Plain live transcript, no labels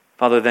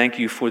Father, thank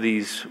you for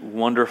these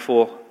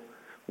wonderful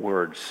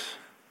words.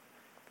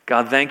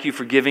 God, thank you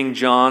for giving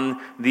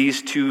John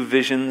these two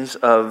visions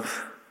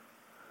of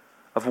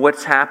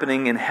what's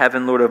happening in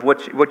heaven, Lord, of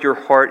what your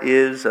heart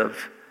is, of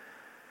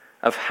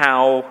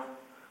how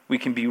we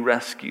can be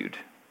rescued.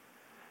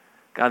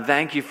 God,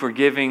 thank you for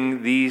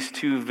giving these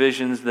two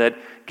visions that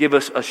give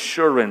us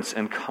assurance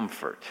and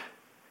comfort.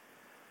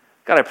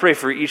 God, I pray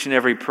for each and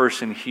every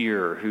person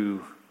here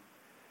who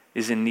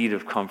is in need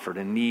of comfort,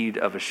 in need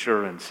of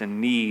assurance, in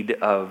need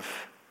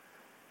of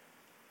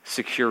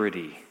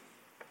security.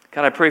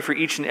 God, I pray for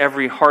each and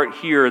every heart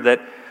here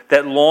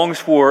that longs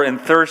for and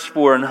thirsts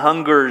for and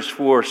hungers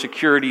for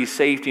security,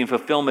 safety, and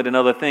fulfillment and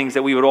other things,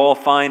 that we would all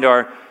find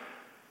our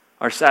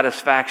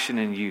satisfaction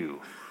in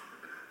you.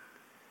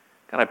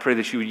 God, I pray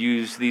that you would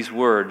use these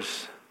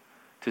words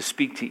to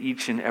speak to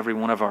each and every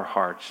one of our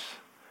hearts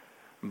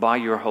by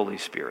your Holy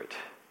Spirit.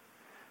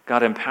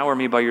 God, empower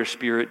me by your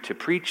Spirit to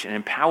preach, and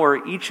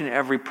empower each and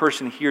every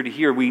person here to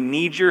hear. We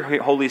need your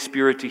Holy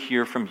Spirit to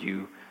hear from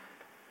you.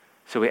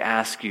 So we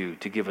ask you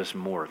to give us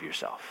more of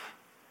yourself.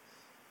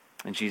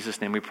 In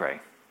Jesus' name we pray.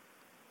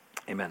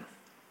 Amen.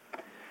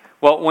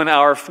 Well, when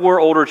our 4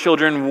 older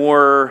children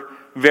were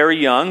very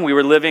young, we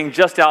were living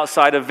just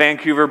outside of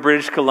Vancouver,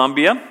 British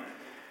Columbia.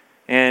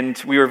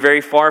 And we were very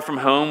far from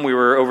home. We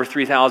were over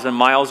 3,000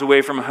 miles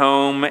away from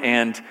home.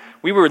 And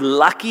we were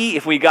lucky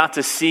if we got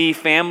to see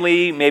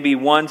family maybe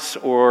once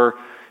or,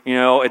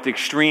 at the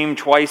extreme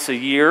twice a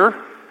year.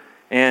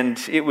 And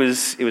it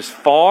was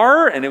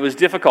far and it was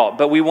difficult.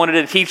 But we wanted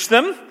to teach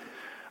them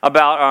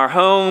about our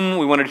home.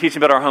 We wanted to teach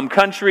them about our home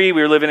country.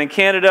 We were living in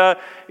Canada.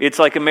 It's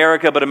like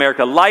America, but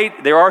America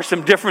light. There are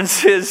some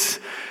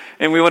differences.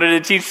 And we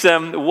wanted to teach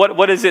them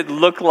what does it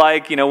look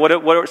like, what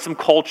are some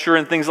culture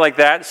and things like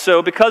that.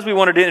 So because we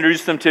wanted to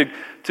introduce them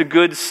to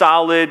good,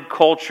 solid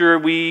culture,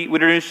 we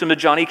introduced them to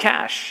Johnny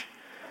Cash.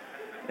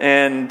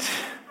 And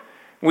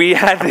we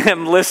had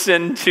them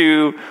listen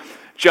to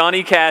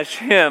Johnny Cash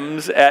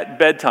hymns at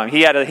bedtime.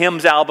 He had a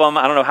hymns album.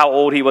 I don't know how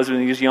old he was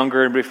when he was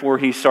younger and before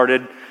he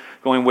started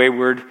going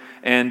wayward.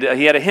 And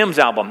he had a hymns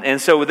album.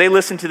 And so they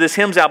listened to this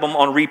hymns album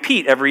on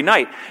repeat every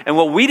night. And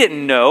what we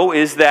didn't know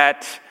is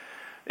that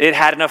it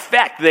had an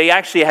effect. They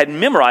actually had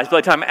memorized,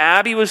 by the time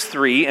Abby was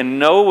 3 and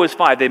Noah was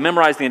 5, they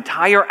memorized the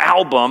entire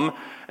album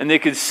and they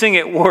could sing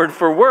it word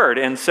for word.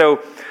 And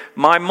so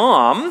my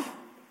mom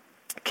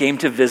came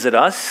to visit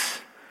us.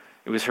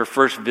 It was her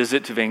first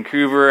visit to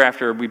Vancouver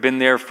after we'd been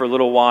there for a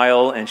little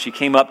while, and she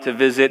came up to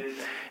visit.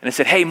 And I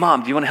said, "Hey,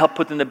 Mom, do you want to help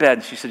put them to bed?"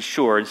 And she said,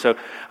 "Sure." And so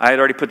I had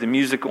already put the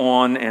music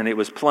on, and it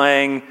was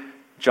playing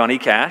Johnny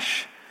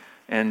Cash.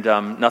 And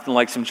nothing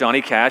like some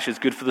Johnny Cash is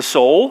good for the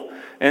soul.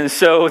 And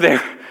so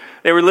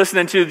they were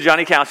listening to the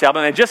Johnny Cash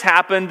album, and it just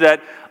happened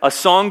that a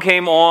song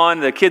came on,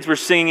 the kids were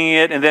singing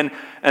it, and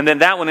then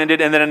that one ended,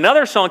 and then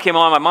another song came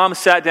on. My mom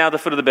sat down at the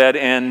foot of the bed,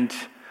 and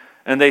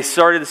they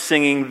started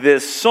singing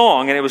this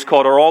song, and it was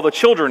called "Are All the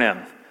Children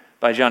In?"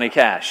 by Johnny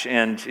Cash.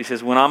 And he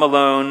says, "When I'm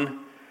alone,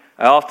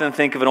 I often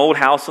think of an old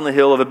house on the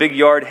hill, of a big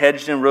yard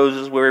hedged in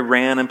roses where we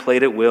ran and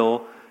played at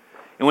will.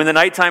 And when the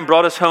nighttime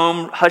brought us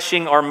home,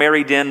 hushing our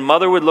merry din,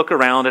 Mother would look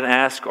around and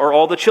ask, 'Are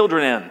all the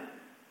children in?'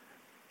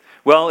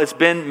 Well, it's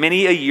been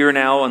many a year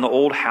now in the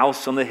old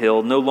house on the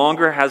hill. No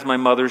longer has my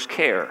mother's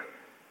care,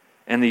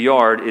 and the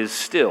yard is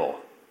still,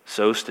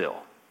 so still.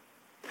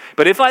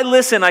 But if I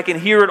listen, I can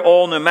hear it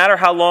all, no matter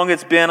how long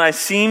it's been. I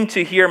seem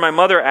to hear my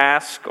mother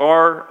ask,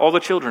 'Are all the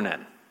children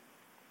in?'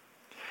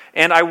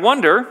 And I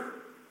wonder,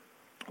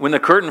 when the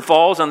curtain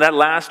falls on that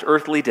last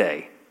earthly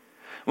day,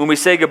 when we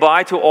say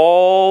goodbye to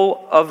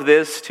all of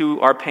this,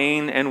 to our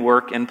pain and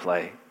work and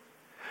play,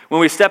 when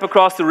we step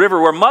across the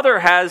river where Mother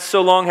has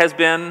so long has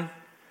been,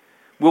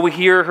 will we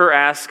hear her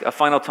ask a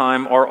final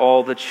time, 'Are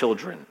all the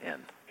children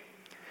in?'"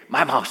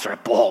 My mom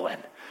started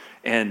bawling,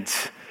 and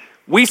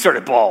we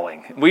started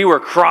bawling. We were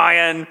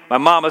crying, my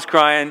mom was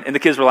crying, and the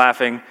kids were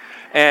laughing.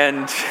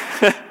 And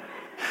I'm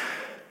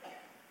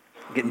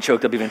getting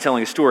choked up even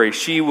telling a story.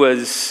 She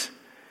was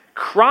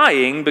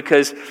crying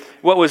because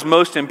what was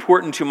most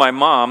important to my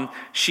mom,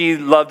 she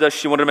loved us,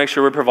 she wanted to make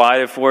sure we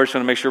provided for us, she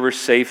wanted to make sure we're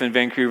safe in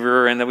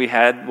Vancouver and that we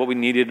had what we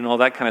needed and all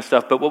that kind of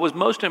stuff. But what was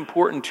most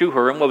important to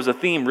her, and what was a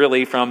theme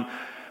really from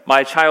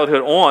my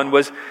childhood on,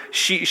 was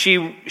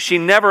she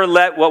never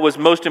let what was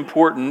most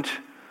important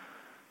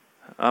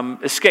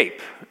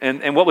escape.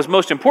 And what was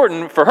most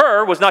important for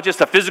her was not just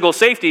the physical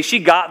safety. She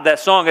got that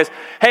song as,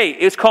 hey,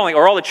 it's calling,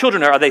 are all the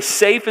children, are they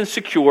safe and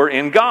secure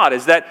in God?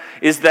 Is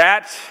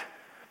that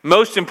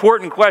most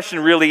important question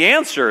really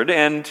answered?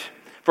 And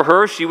for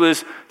her, she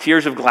was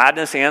tears of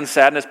gladness and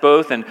sadness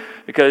both, and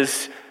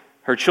because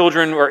her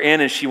children were in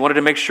and she wanted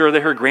to make sure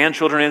that her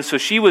grandchildren in. So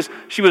she was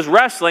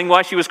wrestling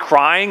while she was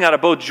crying out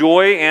of both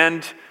joy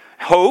and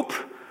hope,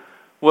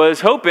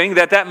 was hoping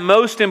that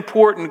most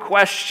important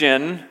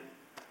question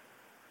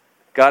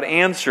God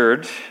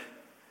answered,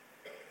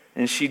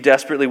 and she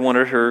desperately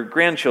wanted her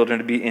grandchildren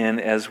to be in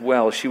as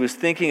well. She was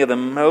thinking of the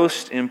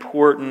most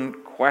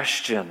important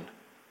question.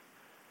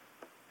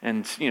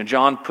 And,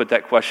 John put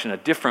that question a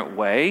different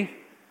way.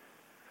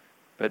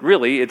 But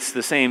really, it's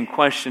the same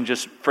question,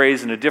 just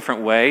phrased in a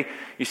different way.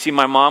 You see,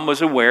 my mom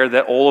was aware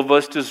that all of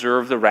us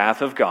deserve the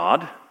wrath of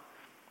God,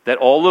 that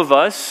all of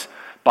us,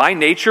 by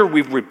nature,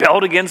 we've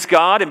rebelled against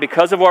God, and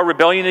because of our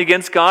rebellion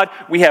against God,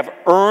 we have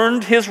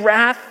earned His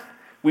wrath.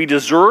 We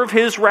deserve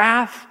His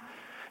wrath.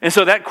 And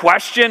so that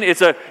question,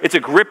 it's a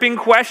gripping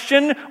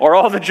question. Are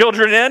all the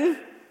children in?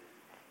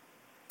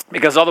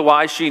 Because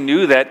otherwise, she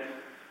knew that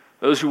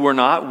those who were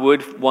not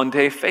would one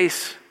day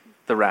face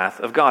the wrath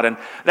of God. And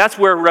that's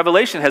where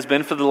Revelation has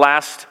been for the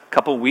last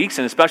couple weeks,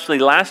 and especially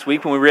last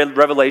week when we read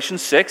Revelation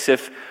 6.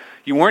 If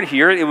you weren't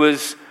here, it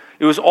was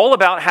all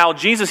about how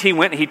Jesus, he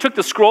went and he took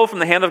the scroll from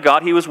the hand of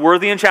God. He was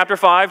worthy in chapter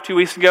 5 2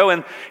 weeks ago,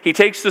 and he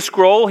takes the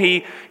scroll,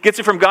 he gets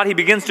it from God, he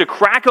begins to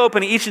crack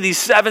open each of these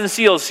 7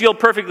 seals, sealed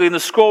perfectly, and the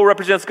scroll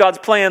represents God's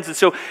plans. And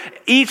so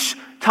each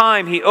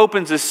time he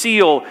opens a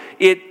seal,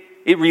 it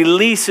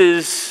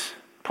releases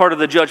part of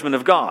the judgment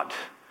of God.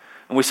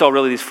 And we saw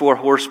really these 4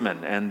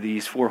 horsemen and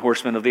these 4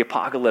 horsemen of the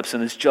apocalypse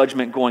and this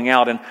judgment going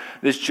out. And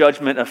this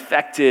judgment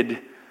affected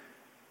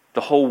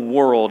the whole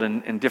world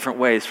in different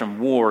ways, from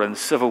war and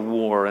civil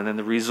war. And then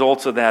the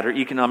results of that are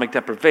economic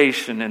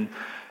deprivation and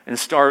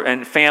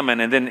famine.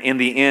 And then in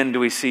the end,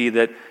 we see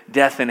that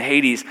death and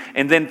Hades.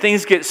 And then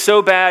things get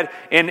so bad,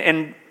 and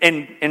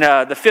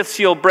the 5th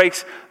seal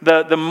breaks.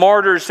 The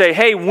martyrs say,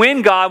 hey,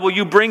 when, God, will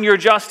you bring your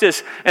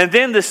justice? And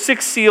then the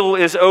 6th seal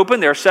is open.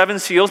 There are 7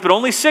 seals, but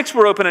only 6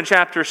 were open in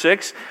chapter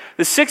 6.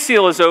 The 6th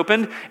seal is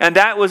opened, and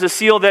that was a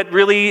seal that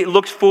really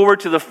looks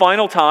forward to the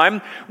final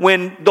time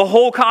when the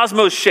whole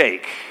cosmos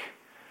shake.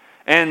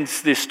 And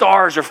the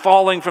stars are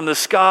falling from the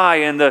sky,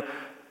 and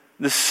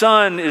the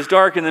sun is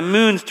dark, and the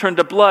moon's turned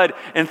to blood,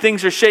 and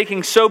things are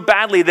shaking so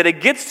badly that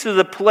it gets to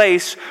the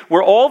place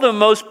where all the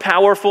most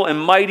powerful and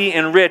mighty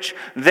and rich,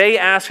 they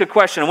ask a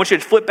question. I want you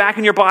to flip back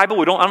in your Bible.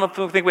 I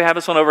don't think we have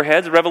this on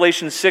overheads.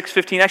 Revelation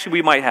 6:15. Actually,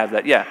 we might have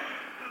that. Yeah.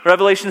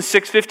 Revelation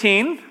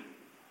 6:15.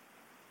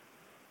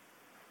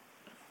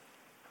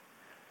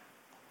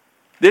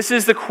 This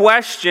is the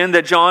question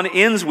that John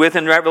ends with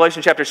in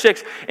Revelation chapter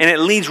 6, and it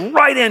leads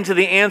right into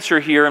the answer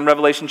here in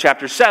Revelation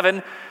chapter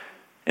 7.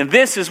 And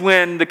this is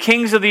when the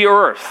kings of the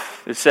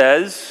earth, it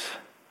says,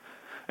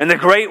 and the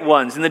great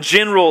ones, and the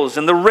generals,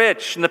 and the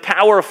rich, and the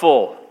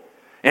powerful,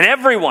 and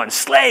everyone,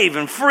 slave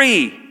and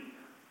free,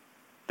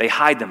 they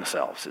hide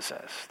themselves, it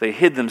says. They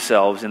hid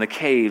themselves in the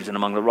caves and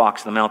among the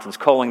rocks and the mountains,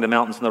 calling the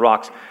mountains and the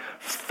rocks,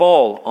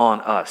 fall on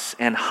us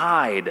and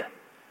hide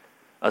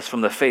us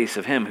from the face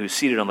of him who's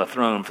seated on the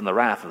throne, from the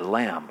wrath of the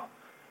Lamb.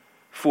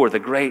 For the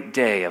great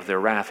day of their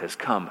wrath has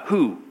come.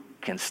 Who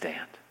can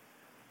stand?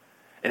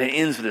 And it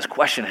ends with this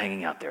question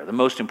hanging out there, the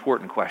most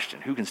important question.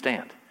 Who can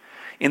stand?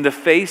 In the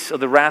face of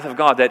the wrath of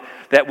God,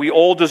 that we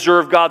all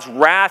deserve God's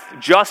wrath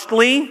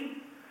justly.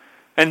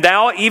 And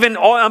now even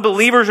all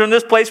unbelievers are in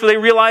this place where they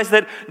realize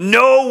that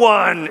no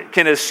one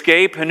can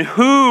escape, and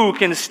who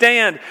can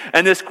stand?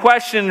 And this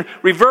question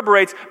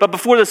reverberates. But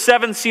before the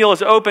 7th seal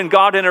is open,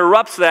 God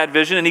interrupts that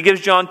vision, and he gives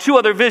John 2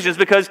 other visions,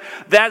 because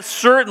that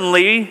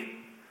certainly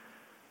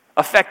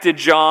affected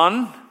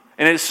John.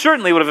 And it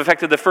certainly would have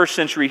affected the first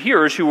century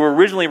hearers who were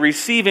originally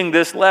receiving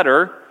this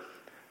letter,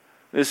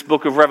 this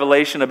book of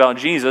Revelation about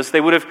Jesus.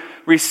 They would have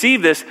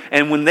received this,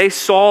 and when they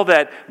saw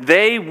that,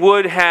 they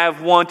would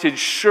have wanted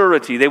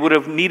surety. They would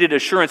have needed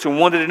assurance and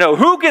wanted to know,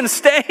 who can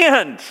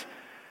stand?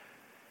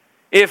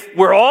 If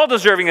we're all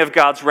deserving of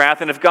God's wrath,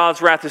 and if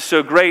God's wrath is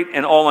so great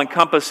and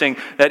all-encompassing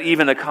that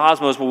even the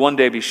cosmos will one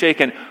day be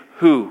shaken,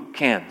 who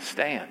can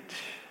stand?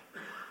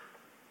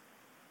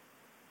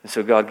 And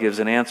so God gives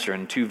an answer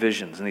in 2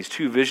 visions. And these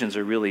 2 visions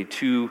are really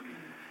 2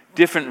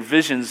 different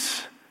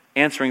visions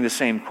answering the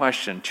same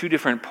question. 2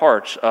 different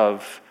parts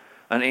of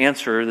an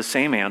answer, the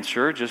same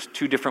answer, just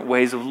 2 different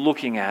ways of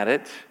looking at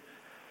it.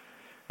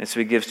 And so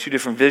he gives 2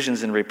 different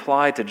visions in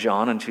reply to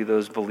John and to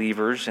those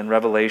believers in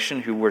Revelation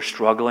who were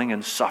struggling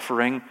and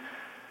suffering,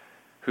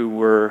 who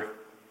were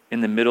in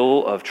the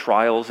middle of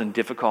trials and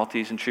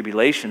difficulties and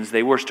tribulations.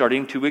 They were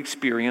starting to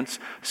experience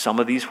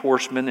some of these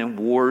horsemen and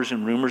wars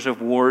and rumors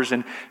of wars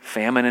and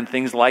famine and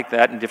things like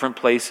that in different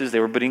places. They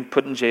were being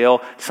put in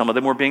jail. Some of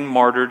them were being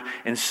martyred.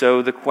 And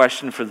so the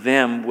question for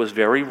them was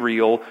very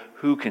real.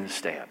 Who can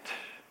stand?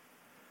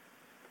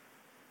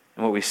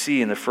 And what we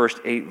see in the first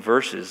 8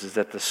 verses is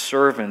that the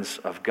servants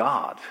of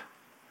God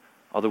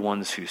are the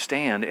ones who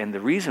stand. And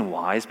the reason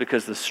why is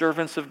because the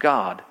servants of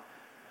God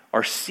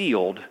are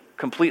sealed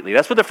completely.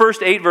 That's what the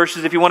first 8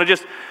 verses, if you want to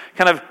just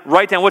kind of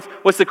write down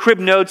what's the crib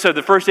notes of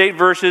the first 8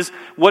 verses,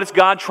 what is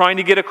God trying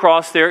to get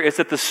across there? It's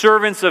that the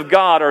servants of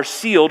God are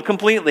sealed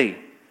completely.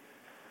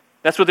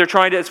 That's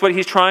what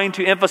he's trying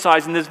to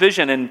emphasize in this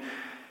vision. And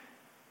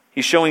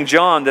he's showing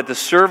John that the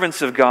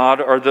servants of God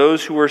are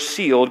those who are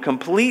sealed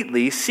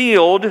completely.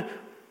 Sealed,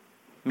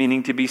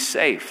 meaning to be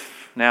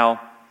safe. Now,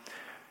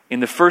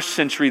 in the first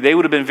century, they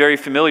would have been very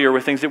familiar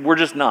with things that we're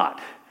just not.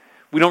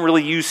 We don't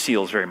really use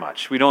seals very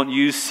much. We don't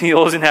use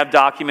seals and have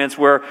documents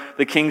where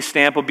the king's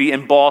stamp will be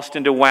embossed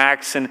into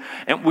wax, and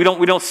we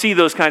don't see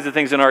those kinds of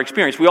things in our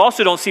experience. We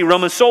also don't see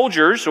Roman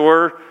soldiers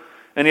or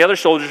and the other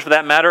soldiers, for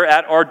that matter,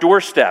 at our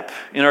doorstep,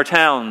 in our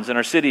towns, in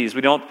our cities.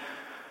 We don't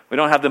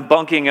have them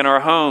bunking in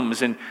our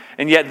homes. And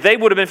yet they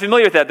would have been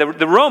familiar with that.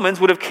 The Romans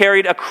would have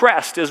carried a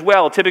crest as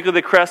well, typically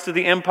the crest of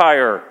the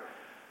empire.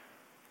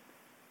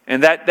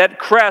 And that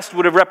crest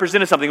would have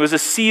represented something. It was a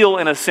seal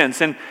in a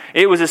sense. And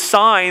it was a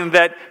sign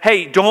that,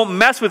 hey, don't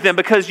mess with them,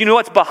 because you know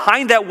what's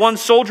behind that one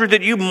soldier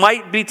that you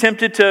might be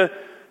tempted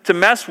to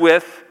mess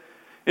with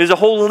is a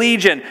whole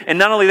legion. And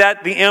not only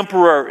that, the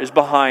emperor is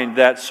behind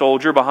that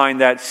soldier,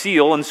 behind that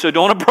seal. And so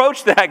don't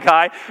approach that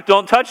guy.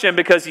 Don't touch him,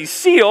 because he's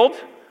sealed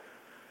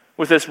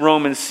with this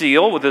Roman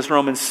seal, with this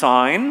Roman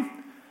sign.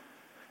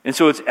 And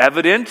so it's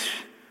evident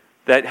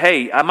that,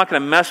 hey, I'm not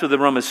going to mess with the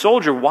Roman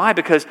soldier. Why?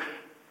 Because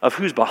of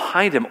who's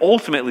behind him.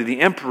 Ultimately, the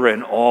emperor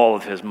and all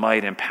of his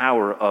might and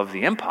power of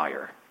the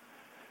empire.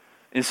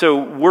 And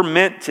so we're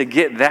meant to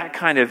get that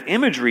kind of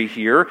imagery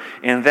here.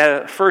 And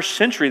that first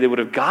century, they would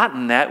have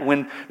gotten that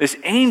when this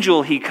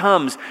angel, he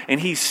comes and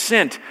he's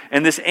sent.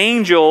 And this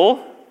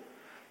angel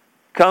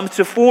comes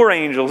to 4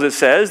 angels, it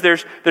says.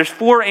 There's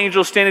 4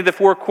 angels standing at the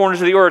 4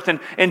 corners of the earth.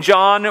 And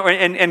John,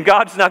 and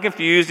God's not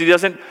confused. He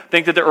doesn't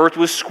think that the earth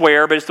was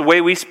square, but it's the way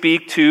we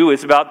speak too.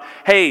 It's about,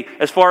 hey,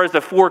 as far as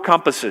the 4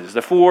 compasses,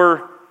 as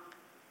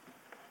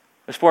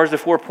far as the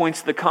 4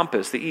 points of the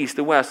compass, the east,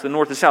 the west, the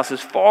north, the south, as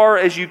far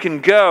as you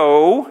can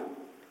go,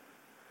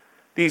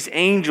 these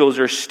angels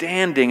are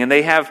standing, and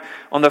they have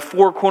on the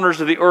 4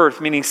 corners of the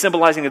earth, meaning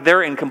symbolizing that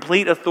they're in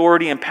complete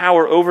authority and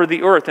power over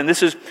the earth. And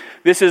this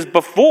is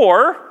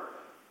before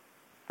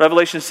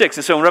Revelation 6.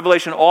 And so in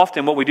Revelation,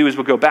 often what we do is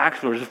we'll go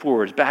backwards and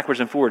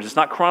forwards. It's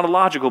not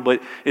chronological,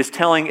 but it's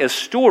telling a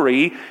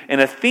story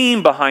and a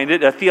theme behind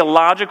it, a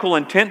theological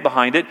intent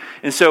behind it.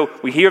 And so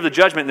we hear the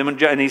judgment,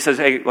 and he says,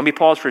 hey, let me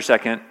pause for a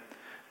second,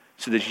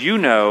 so that you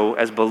know,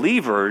 as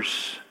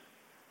believers,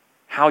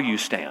 how you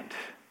stand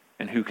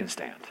and who can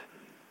stand.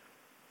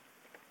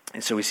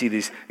 And so we see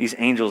these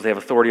angels, they have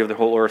authority over the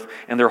whole earth,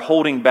 and they're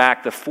holding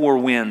back the 4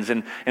 winds.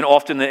 And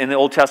often in the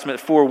Old Testament,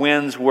 4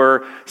 winds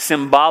were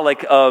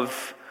symbolic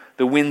of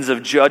the winds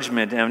of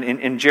judgment. And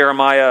in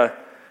Jeremiah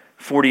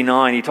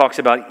 49, he talks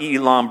about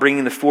Elam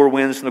bringing the 4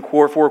 winds from the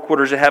 4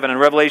 quarters of heaven.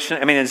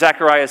 In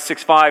Zechariah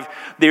 6:5,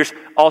 there's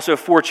also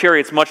 4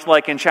 chariots, much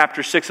like in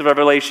chapter 6 of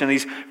Revelation.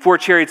 These 4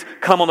 chariots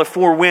come on the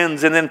 4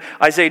 winds. And then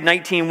Isaiah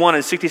 19:1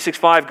 and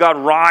 66:5, God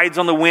rides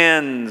on the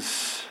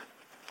winds.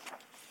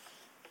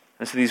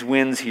 And so these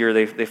winds here,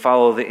 they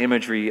follow the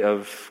imagery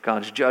of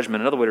God's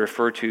judgment. Another way to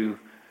refer to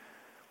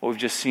what we've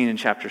just seen in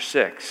chapter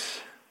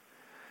 6.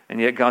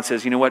 And yet God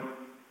says, you know what?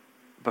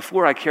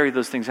 Before I carry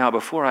those things out,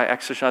 before I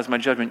exercise my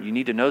judgment, you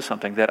need to know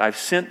something, that I've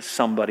sent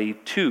somebody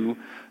to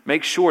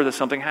make sure that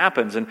something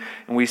happens. And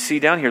we see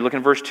down here, look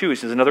in verse 2, it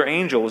says, another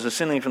angel was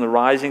ascending from the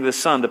rising of the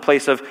sun, the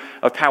place of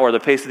power, the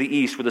place of the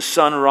east, where the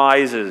sun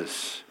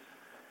rises.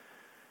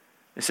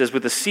 It says,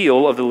 with the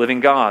seal of the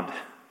living God.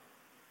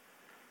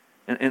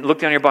 And look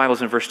down in your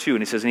Bibles in verse 2,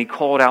 and he says, and he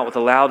called out with a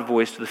loud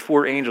voice to the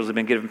 4 angels that have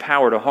been given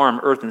power to harm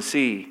earth and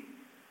sea.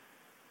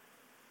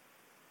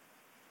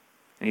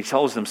 And he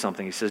tells them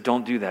something. He says,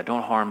 don't do that.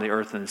 Don't harm the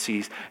earth and the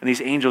seas. And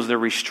these angels, they're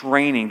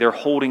restraining, they're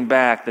holding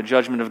back the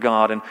judgment of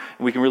God. And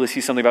we can really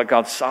see something about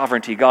God's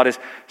sovereignty. God is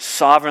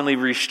sovereignly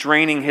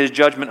restraining his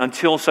judgment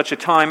until such a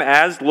time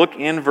as, look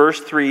in verse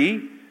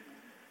 3,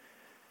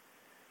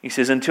 he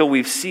says, until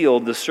we've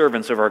sealed the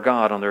servants of our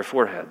God on their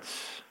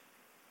foreheads.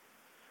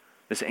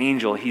 This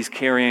angel, he's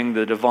carrying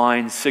the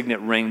divine signet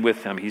ring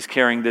with him. He's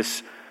carrying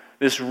this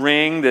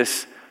ring,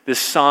 this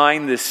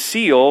sign, this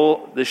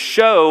seal, this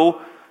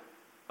show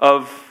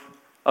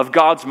of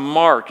God's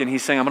mark. And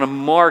he's saying, I'm going to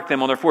mark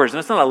them on their foreheads. And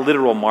it's not a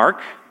literal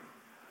mark,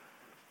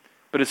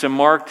 but it's a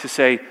mark to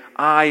say,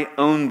 I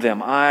own them.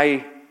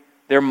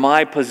 They're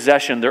my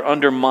possession. They're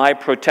under my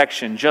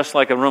protection. Just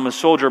like a Roman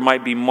soldier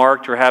might be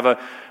marked or have a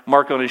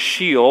mark on his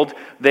shield,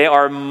 they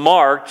are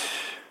marked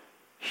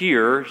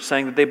here,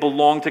 saying that they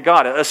belong to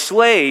God. A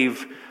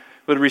slave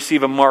would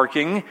receive a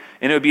marking,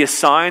 and it would be a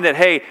sign that,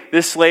 hey,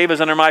 this slave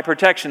is under my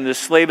protection. This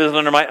slave is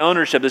under my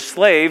ownership. This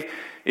slave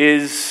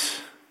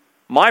is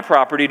my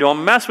property.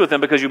 Don't mess with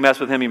him, because you mess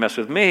with him, you mess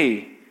with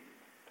me.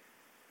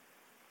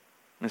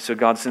 And so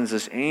God sends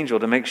this angel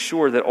to make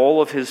sure that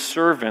all of his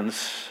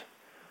servants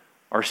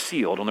are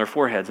sealed on their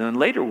foreheads. And then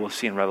later we'll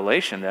see in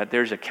Revelation that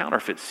there's a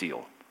counterfeit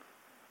seal,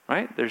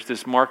 right? There's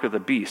this mark of the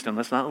beast, and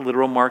that's not a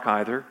literal mark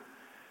either.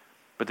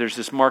 But there's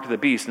this mark of the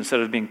beast. Instead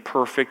of being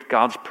perfect,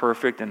 God's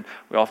perfect, and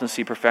we often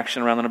see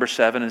perfection around the number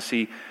 7, and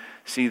see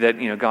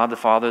that, God the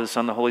Father, the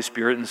Son, the Holy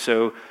Spirit, and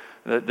so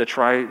the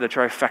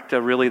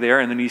trifecta really there.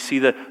 And then you see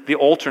the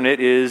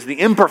alternate is the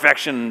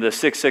imperfection, the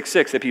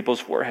 666 at people's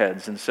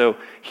foreheads. And so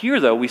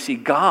here, though, we see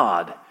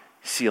God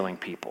sealing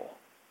people.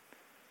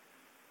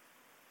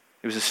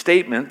 It was a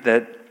statement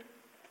that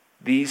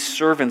these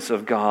servants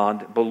of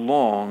God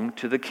belong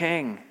to the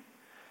king.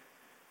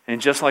 And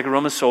just like a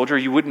Roman soldier,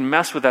 you wouldn't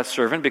mess with that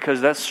servant,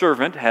 because that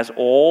servant has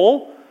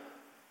all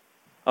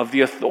of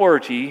the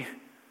authority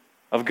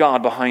of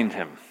God behind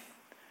him.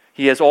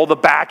 He has all the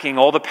backing,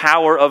 all the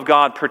power of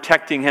God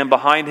protecting him,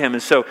 behind him.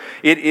 And so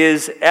it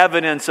is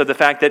evidence of the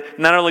fact that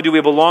not only do we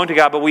belong to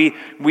God, but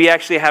we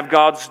actually have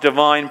God's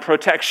divine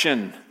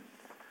protection.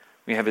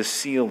 We have his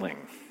sealing.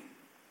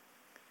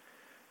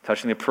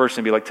 Touching the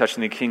person would be like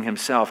touching the king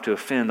himself. To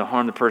offend, to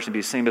harm the person would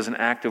be the same as an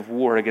act of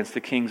war against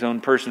the king's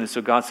own person. And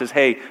so God says,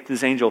 hey, to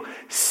this angel,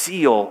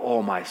 seal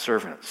all my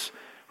servants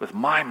with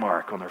my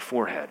mark on their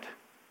forehead.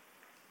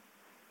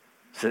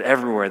 So that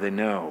everywhere they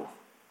know,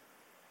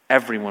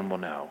 everyone will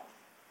know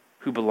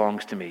who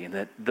belongs to me, and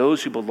that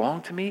those who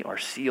belong to me are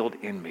sealed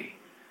in me.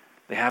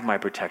 They have my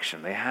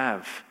protection. They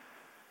have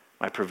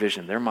my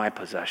provision. They're my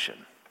possession.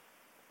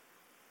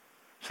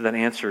 So that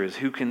answer is,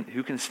 who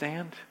can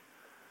stand?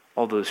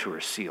 All those who are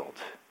sealed.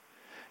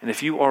 And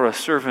if you are a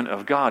servant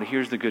of God,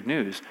 here's the good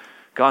news.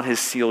 God has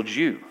sealed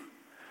you.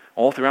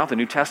 All throughout the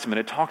New Testament,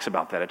 it talks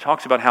about that. It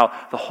talks about how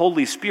the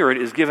Holy Spirit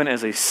is given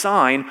as a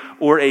sign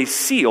or a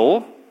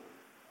seal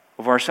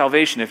of our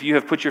salvation. If you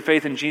have put your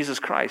faith in Jesus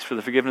Christ for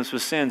the forgiveness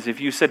of sins,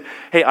 if you said,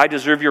 hey, I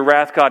deserve your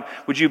wrath, God,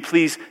 would you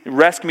please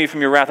rescue me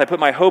from your wrath? I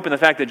put my hope in the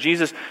fact that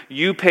Jesus,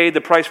 you paid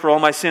the price for all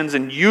my sins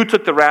and you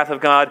took the wrath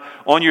of God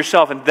on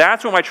yourself, and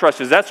that's what my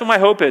trust is, that's what my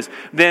hope is.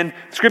 Then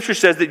Scripture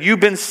says that you've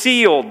been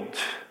sealed.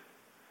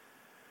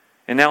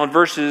 And now in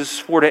verses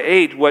 4 to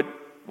 8, what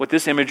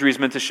this imagery is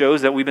meant to show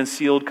is that we've been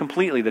sealed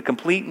completely. The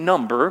complete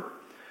number,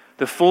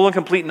 the full and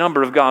complete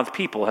number of God's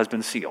people has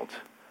been sealed.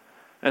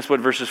 That's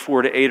what verses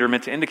 4 to 8 are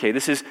meant to indicate.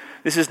 This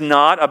is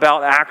not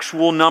about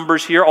actual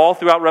numbers here. All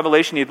throughout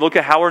Revelation, you look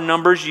at how are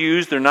numbers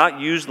used. They're not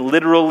used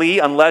literally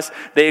unless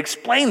they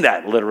explain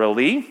that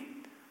literally.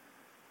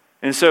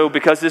 And so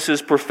because this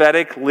is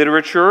prophetic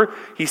literature,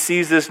 he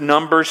sees this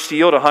number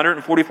sealed,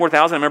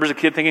 144,000. I remember as a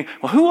kid thinking,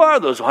 well, who are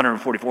those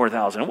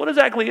 144,000? What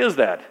exactly is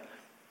that?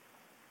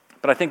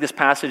 But I think this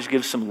passage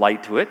gives some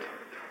light to it.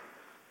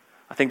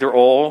 I think they're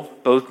all,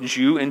 both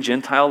Jew and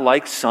Gentile,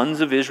 like sons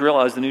of Israel,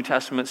 as the New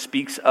Testament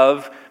speaks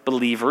of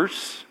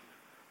believers.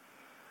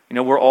 You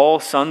know, we're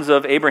all sons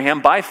of Abraham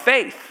by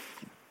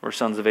faith. We're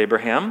sons of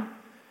Abraham.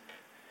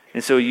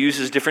 And so he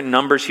uses different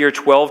numbers here.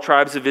 12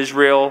 tribes of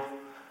Israel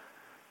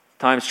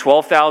times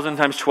 12,000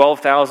 times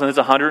 12,000 is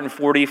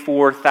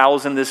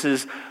 144,000. This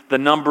is the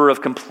number of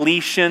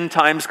completion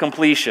times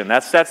completion.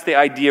 That's the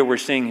idea we're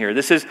seeing here.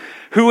 This is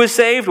who is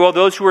saved? Well,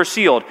 those who are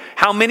sealed.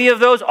 How many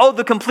of those? Oh,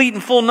 the complete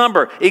and full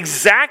number.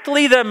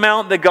 Exactly the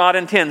amount that God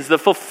intends. The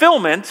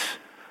fulfillment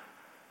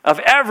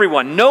of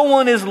everyone. No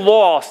one is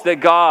lost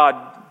that God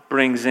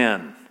brings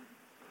in.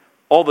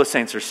 All the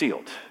saints are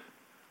sealed.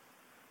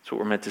 That's what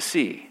we're meant to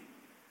see.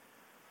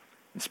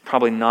 It's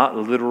probably not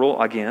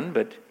literal again,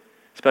 but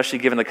especially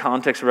given the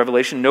context of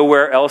Revelation.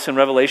 Nowhere else in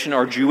Revelation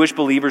are Jewish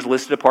believers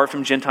listed apart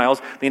from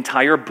Gentiles. The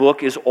entire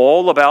book is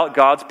all about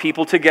God's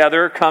people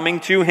together, coming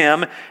to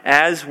him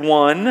as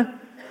one,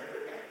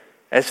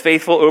 as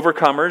faithful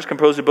overcomers,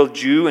 composed of both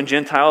Jew and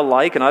Gentile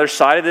alike. On either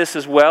side of this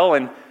as well,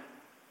 and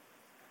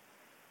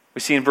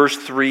we see in verse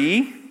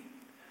 3,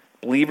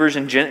 believers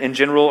in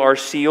general are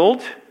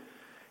sealed.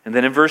 And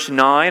then in verse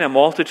 9, a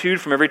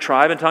multitude from every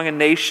tribe and tongue and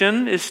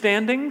nation is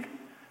standing.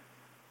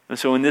 And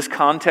so in this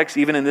context,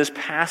 even in this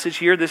passage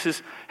here, this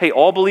is, hey,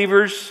 all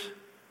believers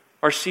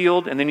are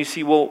sealed. And then you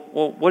see, well,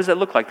 what does that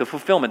look like? The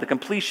fulfillment, the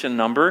completion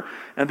number.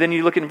 And then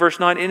you look in verse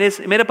 9, and it's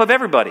made up of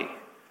everybody,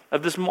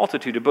 of this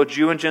multitude, of both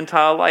Jew and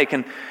Gentile alike.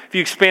 And if you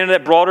expand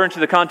that broader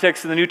into the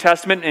context of the New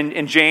Testament,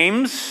 in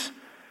James,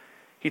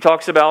 he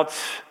talks about,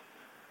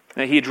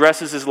 he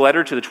addresses his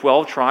letter to the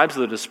 12 tribes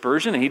of the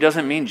dispersion, and he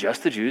doesn't mean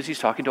just the Jews. He's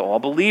talking to all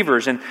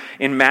believers. And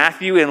in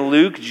Matthew and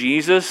Luke,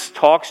 Jesus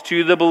talks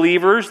to the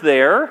believers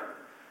there.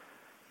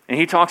 And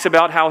he talks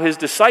about how his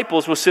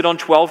disciples will sit on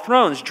 12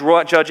 thrones,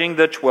 judging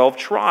the 12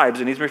 tribes.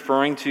 And he's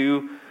referring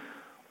to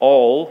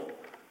all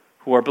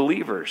who are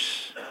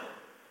believers.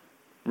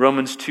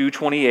 Romans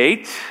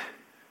 2:28,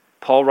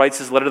 Paul writes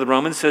his letter to the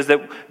Romans, says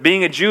that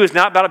being a Jew is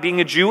not about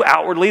being a Jew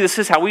outwardly. This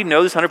is how we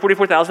know this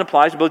 144,000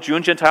 applies to both Jew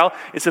and Gentile.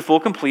 It's a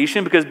full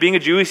completion, because being a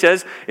Jew, he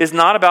says, is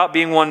not about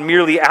being one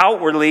merely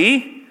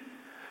outwardly,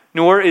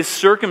 nor is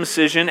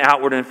circumcision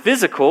outward and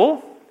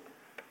physical,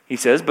 he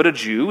says, but a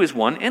Jew is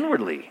one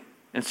inwardly.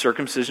 And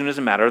circumcision is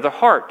a matter of the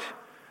heart,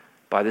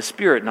 by the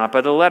Spirit, not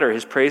by the letter.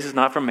 His praise is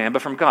not from man,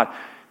 but from God.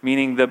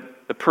 Meaning the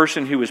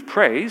person who is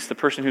praised, the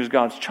person who is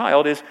God's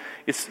child,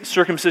 it's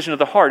circumcision of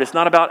the heart. It's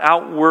not about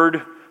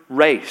outward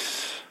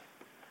race.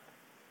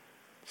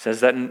 It says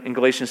that in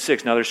Galatians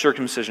 6. Neither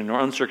circumcision nor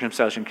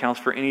uncircumcision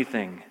counts for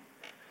anything.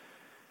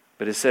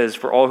 But it says,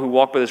 for all who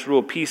walk by this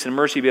rule, peace and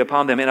mercy be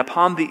upon them, and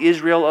upon the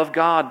Israel of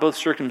God, both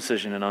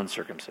circumcision and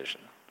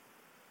uncircumcision.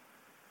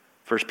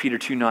 1 Peter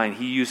 2:9,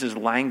 he uses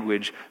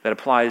language that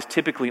applies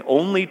typically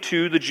only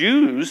to the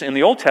Jews in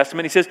the Old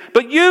Testament. He says,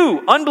 but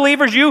you,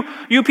 unbelievers, you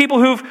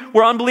people who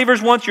were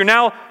unbelievers once,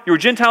 you're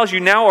Gentiles, you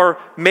now are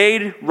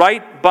made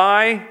right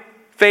by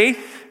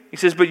faith. He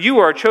says, but you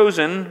are a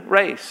chosen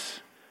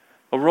race,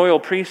 a royal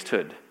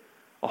priesthood,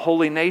 a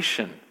holy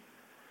nation,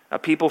 a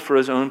people for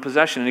his own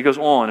possession. And he goes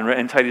on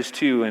in Titus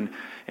 2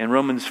 and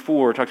Romans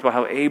 4 talks about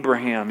how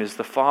Abraham is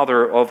the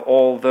father of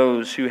all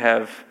those who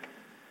have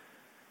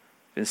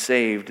been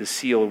saved, is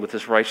sealed with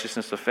this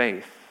righteousness of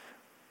faith.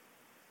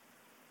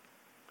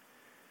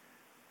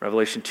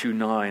 Revelation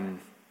 2:9,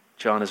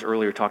 John has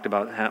earlier talked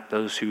about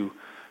those who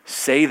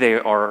say they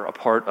are a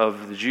part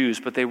of the Jews,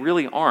 but they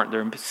really aren't.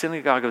 They're a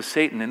synagogue of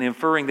Satan, and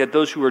inferring that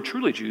those who are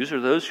truly Jews are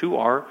those who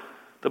are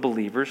the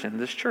believers in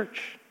this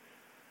church.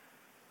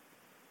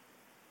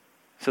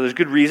 So there's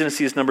good reason to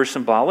see this number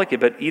symbolic,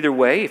 but either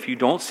way, if you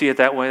don't see it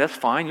that way, that's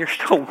fine. You're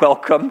still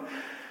welcome.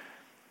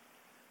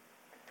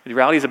 The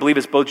reality is, I believe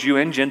it's both Jew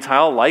and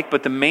Gentile alike,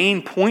 but the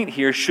main point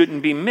here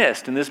shouldn't be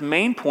missed. And this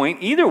main point,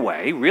 either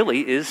way,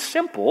 really is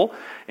simple,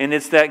 and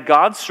it's that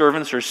God's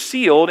servants are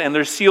sealed, and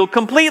they're sealed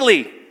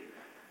completely.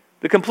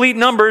 The complete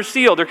number is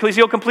sealed. They're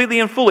sealed completely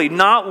and fully.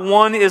 Not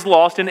one is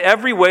lost. In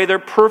every way, they're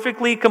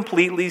perfectly,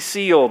 completely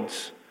sealed.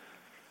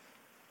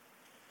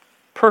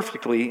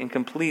 Perfectly and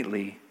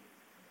completely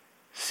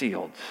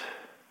sealed.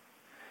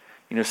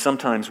 You know,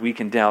 sometimes we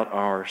can doubt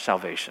our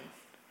salvation.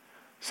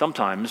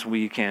 Sometimes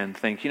we can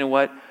think, you know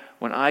what,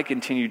 when I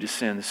continue to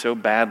sin so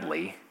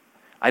badly,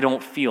 I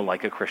don't feel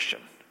like a Christian.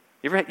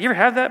 You ever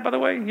have that, by the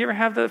way? You ever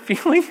have that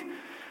feeling?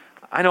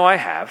 I know I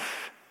have.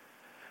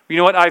 You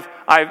know what?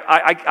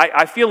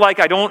 I feel like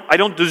I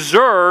don't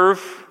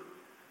deserve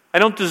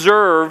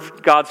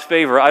God's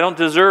favor. I don't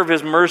deserve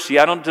His mercy.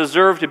 I don't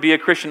deserve to be a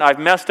Christian. I've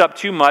messed up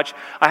too much.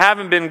 I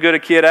haven't been good a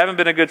kid. I haven't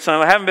been a good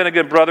son. I haven't been a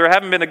good brother. I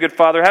haven't been a good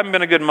father. I haven't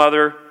been a good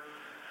mother.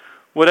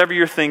 Whatever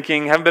you're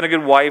thinking, haven't been a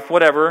good wife,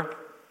 whatever.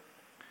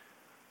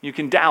 You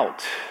can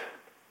doubt.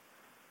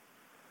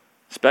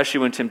 Especially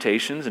when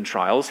temptations and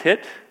trials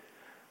hit.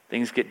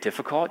 Things get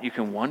difficult. You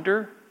can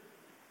wonder,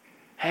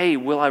 hey,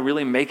 will I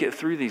really make it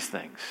through these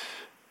things?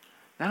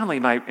 Not only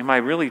am I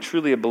really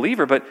truly a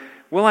believer, but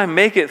will I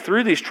make it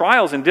through these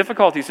trials and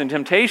difficulties and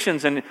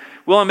temptations? And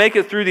will I make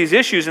it through these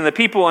issues? And the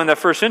people in the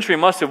first century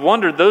must have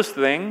wondered those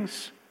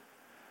things.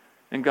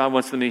 And God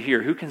wants them to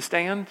hear, who can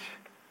stand?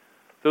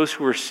 Those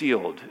who are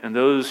sealed. And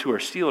those who are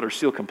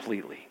sealed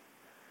completely,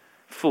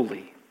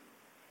 fully.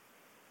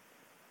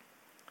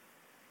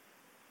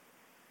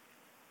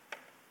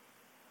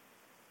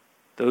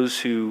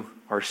 Those who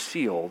are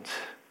sealed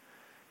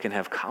can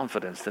have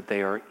confidence that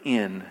they are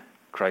in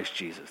Christ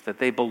Jesus, that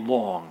they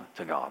belong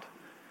to God.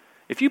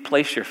 If you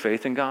place your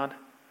faith in God,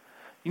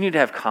 you need to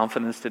have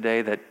confidence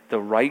today that the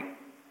right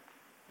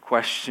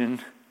question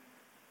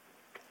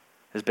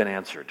has been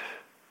answered.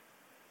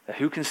 That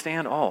who can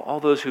stand?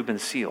 All those who've been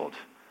sealed,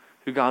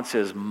 who God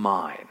says,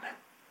 mine.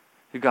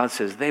 Who God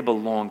says, they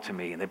belong to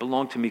me, and they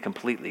belong to me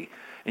completely.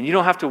 And you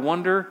don't have to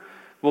wonder,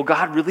 will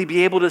God really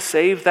be able to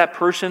save that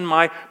person,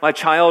 my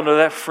child, or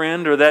that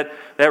friend, or that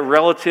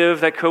relative,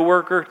 that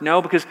coworker?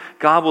 No, because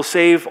God will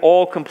save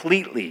all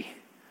completely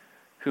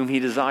whom He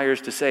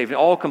desires to save, and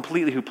all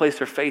completely who place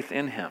their faith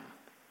in Him.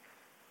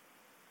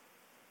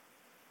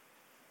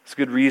 It's a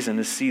good reason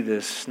to see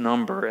this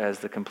number as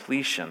the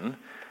completion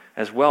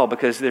as well,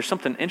 because there's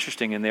something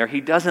interesting in there.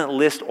 He doesn't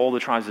list all the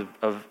tribes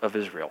of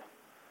Israel.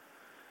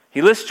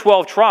 He lists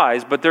 12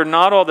 tribes, but they're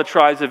not all the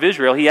tribes of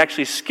Israel. He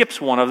actually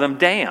skips one of them,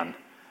 Dan.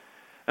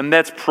 And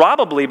that's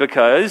probably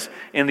because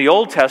in the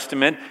Old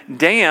Testament,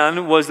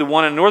 Dan was the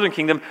one in the northern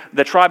kingdom.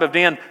 The tribe of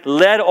Dan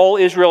led all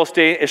Israel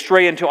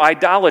astray into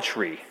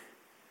idolatry.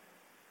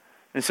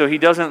 And so he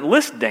doesn't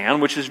list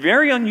Dan, which is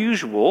very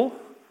unusual.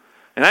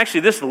 And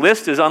actually this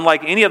list is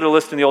unlike any other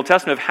list in the Old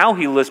Testament of how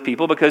he lists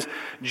people, because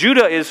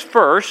Judah is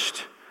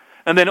first,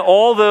 and then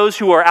all those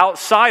who are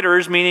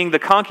outsiders, meaning the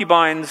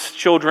concubines'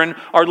 children,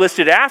 are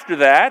listed after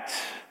that.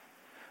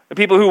 The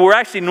people who were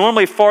actually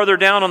normally farther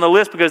down on the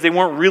list because they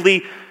weren't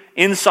really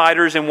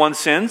insiders in one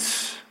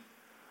sense,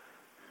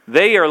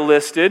 they are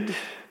listed.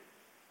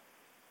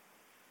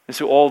 And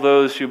so all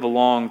those who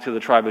belong to the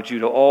tribe of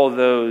Judah, all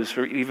those,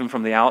 even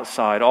from the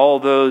outside, all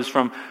those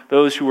from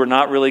those who were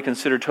not really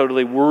considered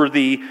totally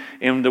worthy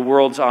in the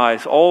world's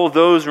eyes, all of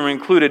those are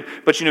included.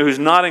 But you know who's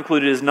not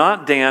included is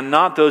not Dan,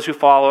 not those who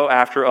follow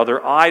after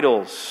other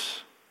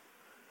idols,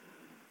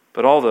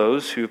 but all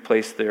those who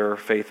place their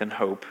faith and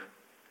hope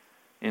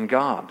in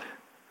God.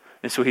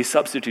 And so he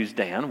substitutes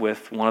Dan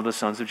with one of the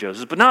sons of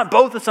Joseph, but not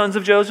both the sons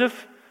of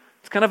Joseph.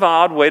 It's kind of an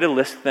odd way to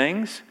list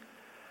things.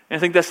 And I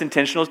think that's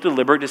intentional, it's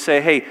deliberate to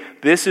say, hey,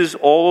 this is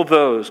all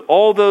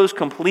those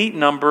complete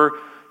number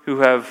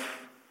who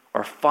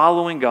are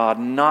following God,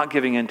 not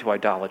giving in to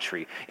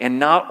idolatry. And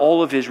not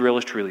all of Israel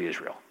is truly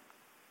Israel.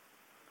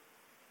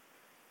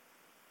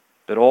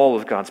 But all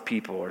of God's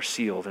people are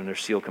sealed, and they're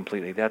sealed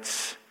completely.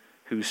 That's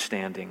who's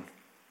standing.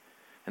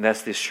 And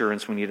that's the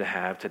assurance we need to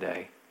have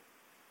today.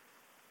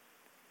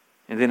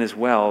 And then as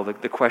well,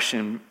 the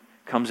question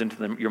comes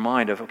into your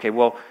mind of, okay,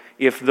 well,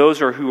 if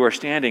those are who are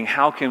standing,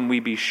 how can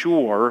we be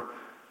sure?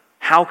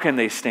 How can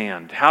they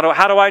stand? How do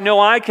I know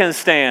I can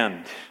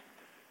stand?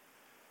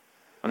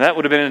 And that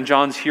would have been in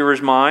John's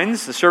hearers'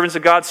 minds. The servants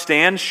of God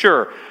stand,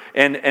 sure.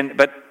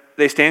 But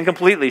they stand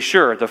completely,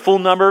 sure. The full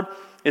number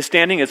is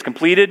standing, it's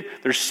completed,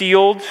 they're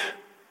sealed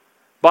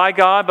by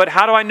God. But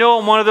how do I know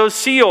I'm one of those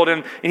sealed?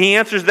 And he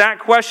answers that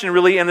question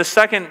really in the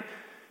second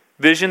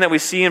Vision that we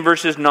see in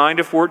verses 9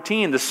 to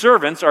 14. The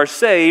servants are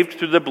saved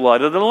through the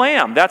blood of the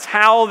Lamb. That's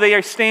how they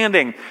are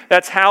standing.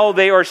 That's how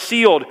they are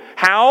sealed.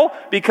 How?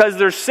 Because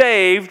they're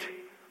saved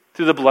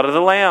through the blood of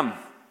the Lamb.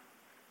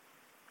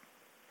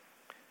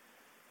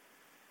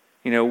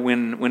 You know,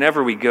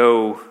 whenever we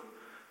go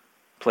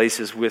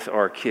places with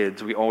our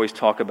kids, we always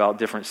talk about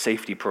different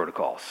safety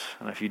protocols. I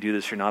don't know if you do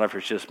this or not, if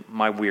it's just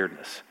my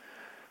weirdness.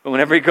 But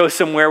whenever we go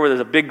somewhere where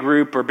there's a big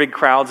group or big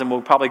crowds, and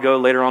we'll probably go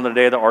later on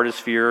today at the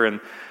Artisphere,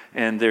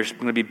 and there's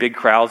going to be big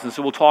crowds, and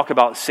so we'll talk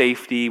about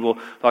safety, we'll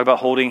talk about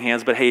holding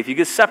hands, but hey, if you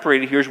get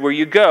separated, here's where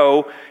you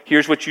go,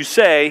 here's what you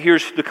say,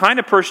 here's the kind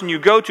of person you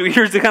go to,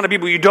 here's the kind of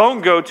people you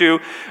don't go to,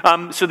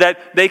 so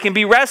that they can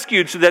be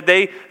rescued, so that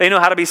they know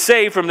how to be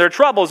saved from their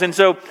troubles. And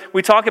so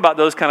we talk about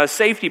those kind of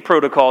safety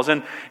protocols,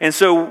 and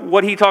so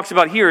what he talks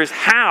about here is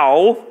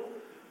how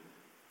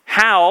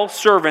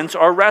servants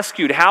are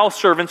rescued, how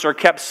servants are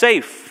kept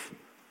safe,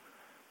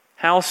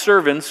 how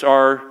servants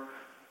are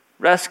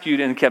rescued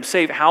and kept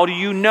safe. How do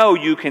you know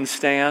you can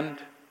stand?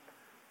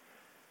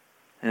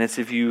 And it's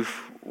if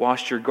you've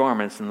washed your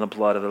garments in the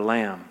blood of the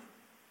Lamb.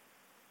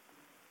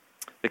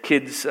 The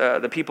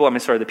people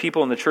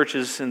in the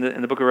churches in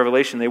the book of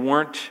Revelation, they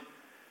weren't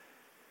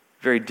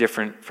very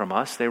different from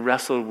us. They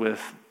wrestled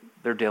with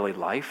their daily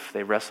life.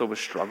 They wrestled with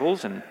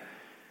struggles and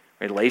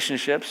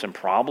relationships and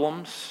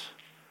problems.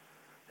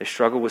 They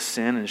struggle with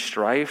sin and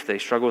strife. They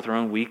struggle with their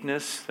own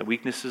weakness, the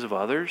weaknesses of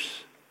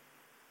others.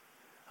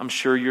 I'm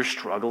sure you're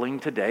struggling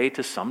today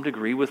to some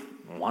degree with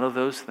one of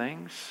those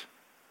things.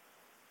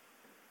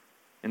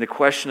 And the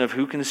question of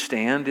who can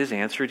stand is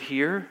answered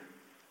here.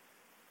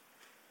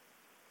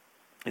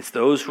 It's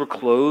those who are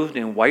clothed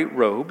in white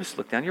robes.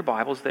 Look down your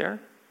Bibles there.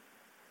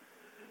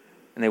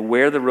 And they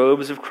wear the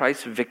robes of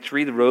Christ's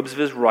victory, the robes of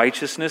his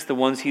righteousness, the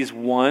ones he's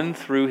won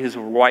through his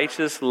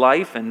righteous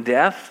life and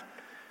death,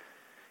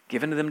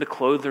 given to them to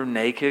clothe their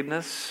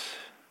nakedness,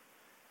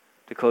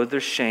 to clothe their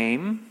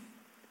shame,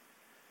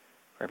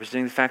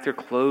 representing the fact they're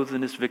clothed in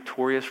this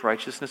victorious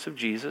righteousness of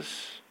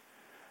Jesus.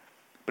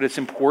 But it's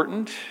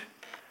important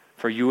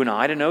for you and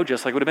I to know,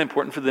 just like it would have been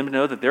important for them to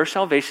know, that their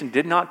salvation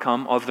did not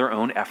come of their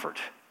own effort.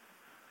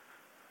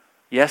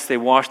 Yes, they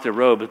washed their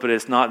robes,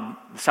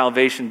 but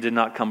salvation did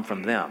not come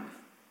from them.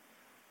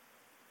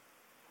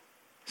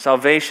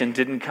 Salvation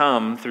didn't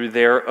come through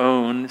their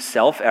own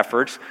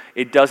self-efforts.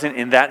 It doesn't,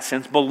 in that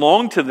sense,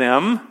 belong to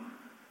them.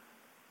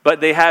 But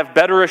they have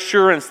better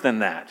assurance than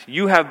that.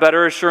 You have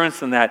better assurance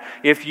than that.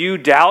 If you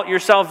doubt your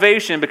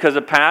salvation because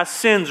of past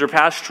sins or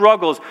past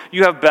struggles,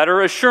 you have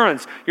better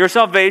assurance. Your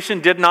salvation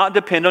did not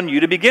depend on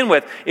you to begin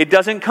with. It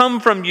doesn't come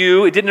from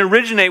you. It didn't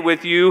originate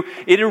with you.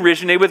 It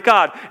originated with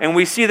God. And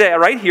we see that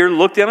right here.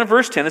 Look down at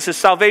verse 10. It says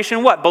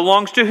salvation what?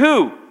 Belongs to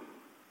who?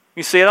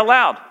 You say it out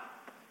loud.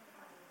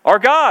 Our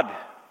God.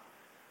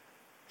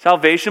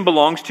 Salvation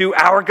belongs to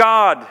our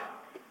God.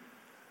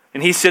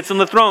 And he sits on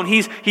the throne.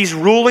 He's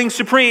ruling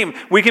supreme.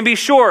 We can be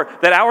sure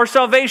that our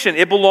salvation,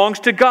 it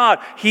belongs to God.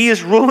 He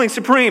is ruling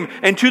supreme.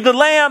 And to the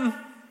Lamb.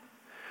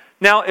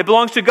 Now, it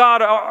belongs to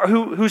God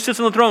who sits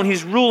on the throne.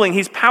 He's ruling.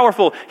 He's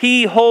powerful.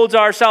 He holds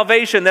our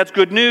salvation. That's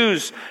good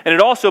news. And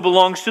it also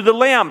belongs to the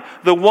Lamb,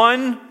 the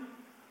one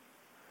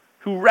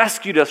who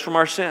rescued us from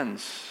our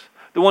sins,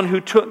 the one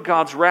who took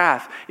God's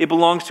wrath. It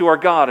belongs to our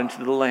God and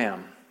to the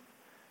Lamb.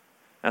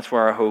 That's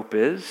where our hope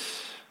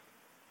is.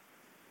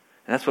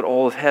 And that's what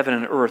all of heaven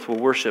and earth will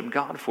worship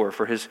God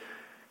for his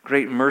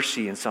great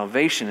mercy and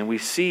salvation. And we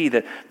see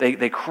that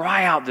they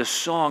cry out this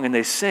song and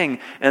they sing.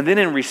 And then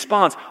in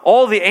response,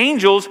 all the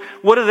angels,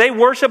 what do they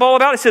worship all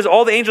about? It says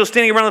all the angels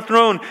standing around the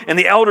throne and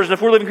the elders and the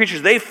four living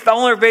creatures, they fell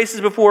on their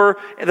faces before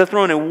the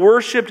throne and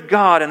worshiped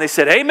God. And they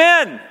said,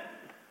 Amen.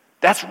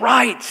 That's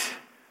right.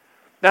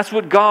 That's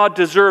what God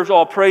deserves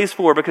all praise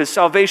for, because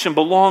salvation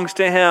belongs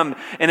to him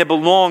and it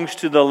belongs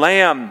to the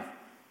Lamb.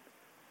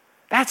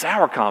 That's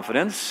our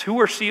confidence. Who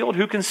are sealed?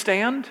 Who can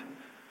stand?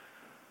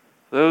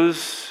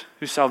 Those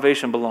whose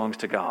salvation belongs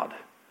to God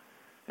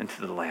and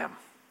to the Lamb.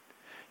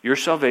 Your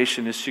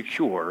salvation is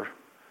secure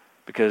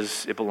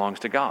because it belongs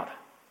to God.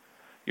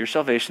 Your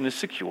salvation is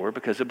secure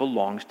because it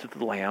belongs to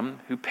the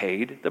Lamb who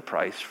paid the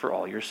price for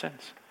all your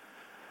sins.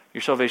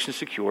 Your salvation is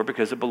secure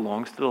because it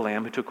belongs to the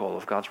Lamb who took all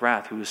of God's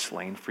wrath, who was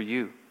slain for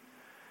you.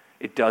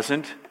 It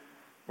doesn't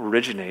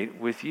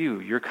originate with you.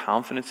 Your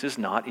confidence is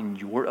not in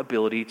your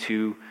ability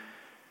to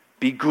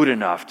be good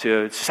enough,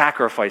 to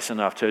sacrifice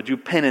enough, to do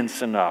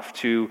penance enough,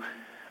 to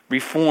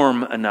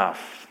reform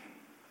enough.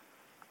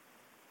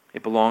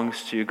 It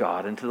belongs to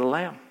God and to the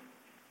Lamb.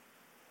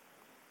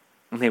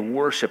 And they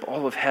worship,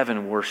 all of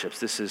heaven worships.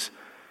 This is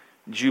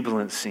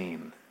jubilant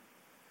scene.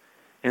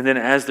 And then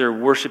as they're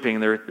worshiping,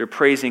 they're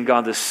praising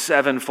God, the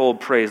sevenfold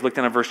praise. Look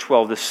down at verse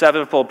 12. The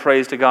sevenfold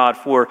praise to God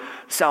for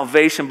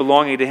salvation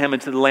belonging to him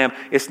and to the Lamb.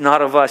 It's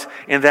not of us.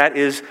 And that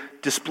is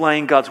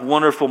displaying God's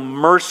wonderful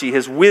mercy,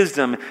 his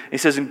wisdom. He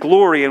says in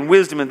glory and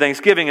wisdom and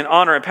thanksgiving and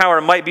honor and power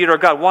and might be to our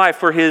God. Why?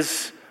 For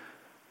his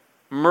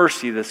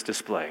mercy that's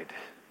displayed.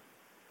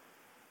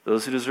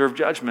 Those who deserve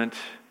judgment,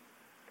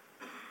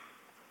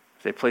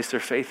 if they place their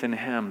faith in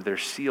him, they're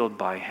sealed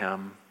by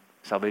him.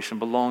 Salvation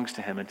belongs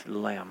to him and to the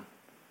Lamb.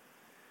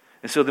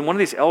 And so then one of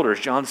these elders,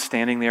 John's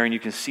standing there, and you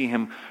can see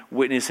him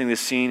witnessing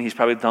this scene. He's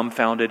probably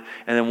dumbfounded.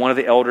 And then one of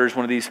the elders,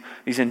 one of these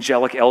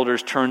angelic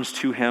elders, turns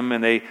to him,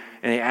 and they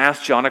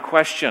ask John a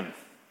question.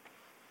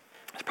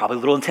 It's probably a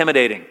little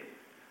intimidating.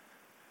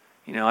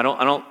 You know, I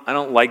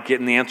don't like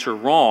getting the answer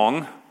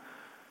wrong,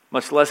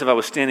 much less if I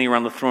was standing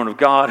around the throne of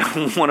God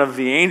and one of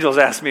the angels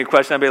asked me a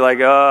question. I'd be like,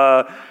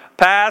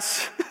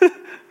 pass.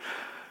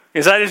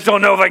 Because I just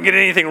don't know if I can get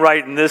anything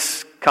right in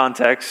this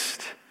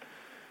context.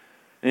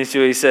 And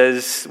so he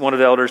says, one of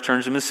the elders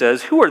turns to him and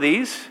says, who are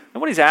these? And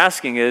what he's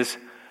asking is,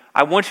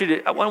 I want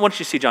you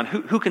to see, John,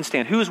 who can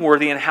stand? Who is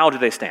worthy and how do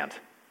they stand?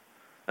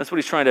 That's what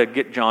he's trying to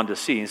get John to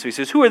see. And so he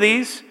says, who are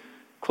these?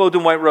 Clothed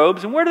in white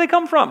robes, and where do they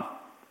come from?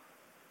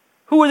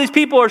 Who are these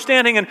people who are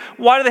standing, and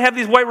why do they have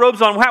these white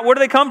robes on? Where do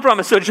they come from?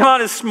 And so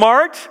John is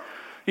smart.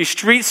 He's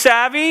street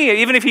savvy.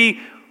 Even if he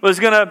was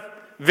going to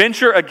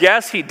venture a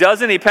guess, he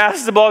doesn't. He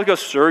passes the ball and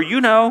goes, sir, you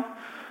know.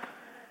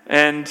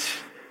 And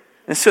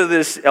so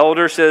this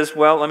elder says,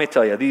 well, let me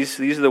tell you, these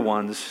are the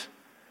ones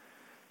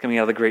coming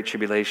out of the great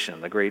tribulation,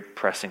 the great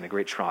pressing, the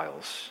great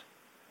trials.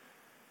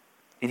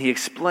 And he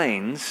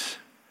explains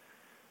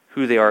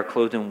who they are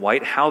clothed in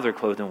white, how they're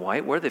clothed in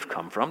white, where they've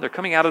come from. They're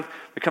coming out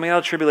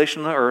of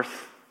tribulation on the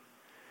earth.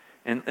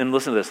 And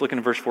listen to this. Look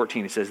in verse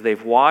 14. He says,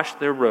 they've washed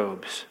their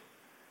robes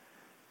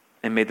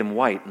and made them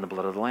white in the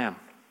blood of the Lamb.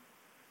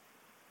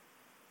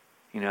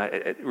 You know,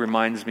 it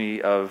reminds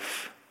me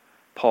of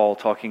Paul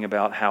talking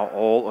about how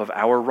all of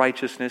our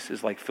righteousness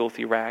is like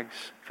filthy rags,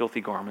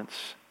 filthy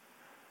garments.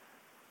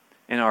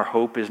 And our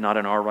hope is not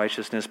in our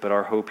righteousness, but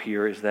our hope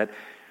here is that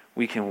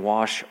we can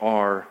wash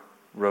our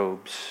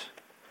robes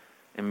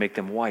and make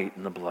them white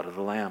in the blood of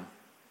the Lamb.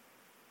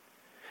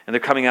 And they're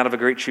coming out of a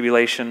great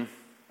tribulation.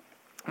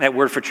 That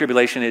word for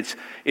tribulation,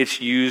 it's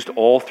used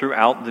all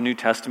throughout the New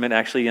Testament.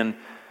 Actually, and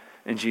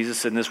Jesus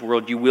said, in this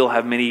world you will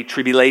have many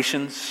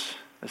tribulations.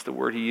 That's the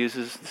word he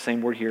uses, the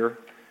same word here.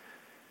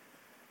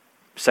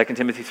 2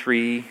 Timothy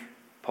 3,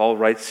 Paul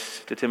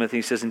writes to Timothy,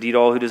 he says, indeed,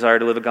 all who desire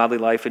to live a godly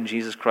life in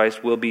Jesus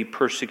Christ will be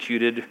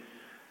persecuted,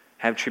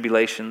 have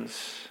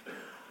tribulations.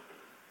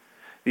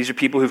 These are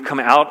people who've come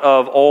out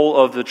of all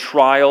of the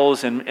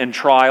trials and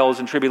trials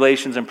and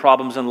tribulations and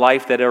problems in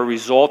life that are a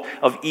result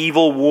of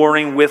evil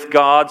warring with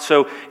God.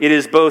 So it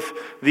is both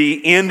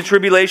the end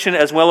tribulation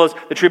as well as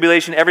the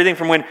tribulation. Everything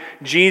from when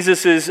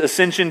Jesus'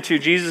 ascension to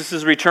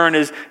Jesus' return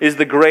is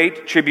the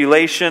great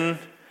tribulation.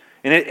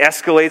 And it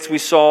escalates, we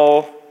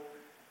saw,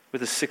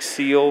 with the sixth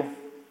seal.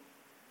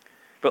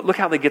 But look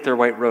how they get their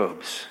white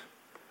robes.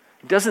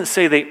 It doesn't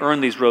say they earn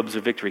these robes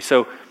of victory.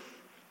 So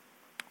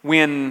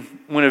when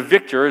a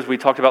victor, as we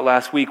talked about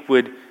last week,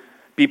 would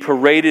be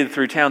paraded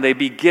through town, they'd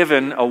be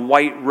given a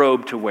white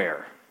robe to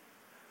wear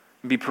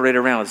and be paraded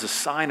around as a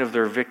sign of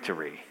their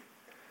victory.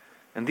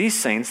 And these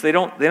saints, they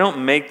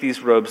don't make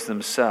these robes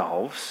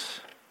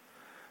themselves.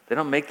 They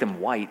don't make them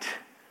white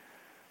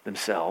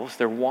themselves.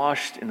 They're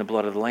washed in the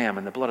blood of the Lamb,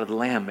 and the blood of the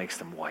Lamb makes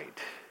them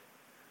white.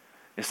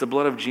 It's the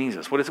blood of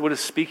Jesus. What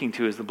it's speaking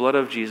to is the blood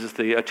of Jesus,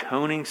 the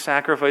atoning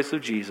sacrifice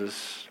of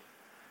Jesus,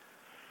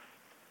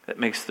 that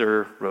makes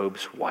their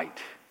robes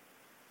white.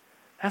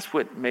 That's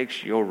what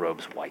makes your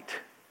robes white.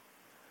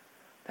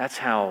 That's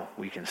how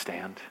we can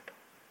stand.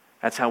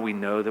 That's how we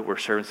know that we're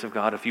servants of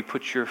God. If you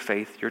put your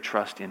faith, your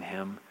trust in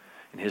Him,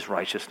 in His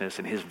righteousness,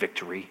 in His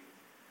victory.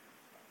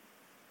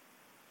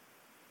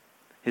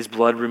 His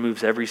blood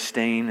removes every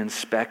stain and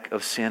speck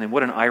of sin. And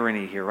what an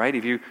irony here, right?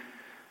 If your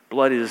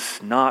blood is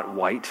not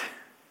white,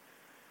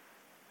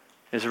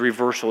 there's a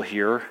reversal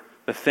here.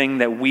 The thing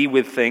that we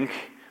would think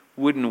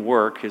wouldn't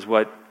work is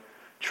what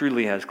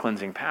truly has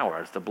cleansing power.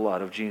 It's the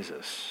blood of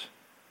Jesus.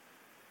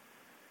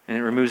 And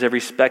it removes every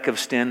speck of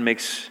sin,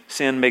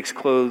 makes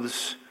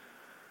clothes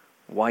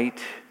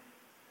white.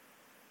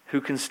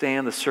 Who can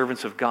stand? The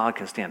servants of God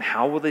can stand.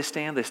 How will they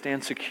stand? They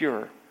stand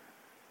secure,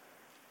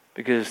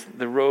 because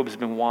the robes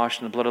have been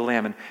washed in the blood of the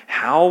Lamb. And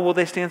how will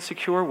they stand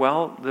secure?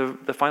 Well,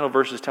 the final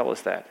verses tell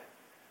us that.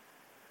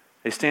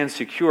 They stand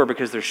secure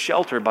because they're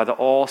sheltered by the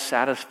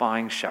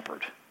all-satisfying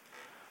shepherd.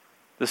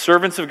 The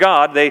servants of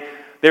God,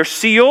 they're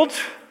sealed.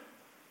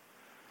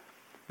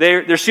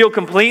 They're sealed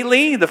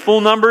completely. The full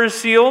number is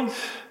sealed.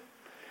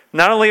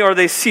 Not only are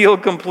they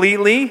sealed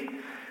completely,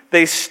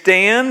 they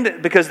stand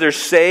because they're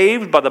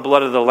saved by the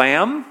blood of the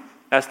Lamb.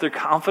 That's their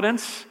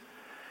confidence.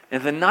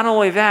 And then not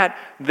only that,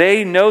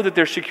 they know that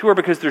they're secure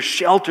because they're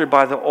sheltered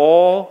by the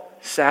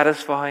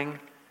all-satisfying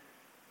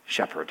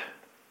shepherd.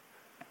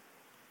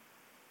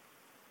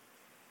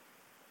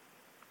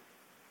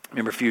 I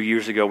remember a few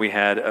years ago we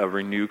had a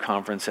Renew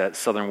conference at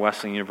Southern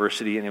Wesleyan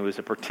University, and it was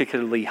a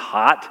particularly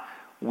hot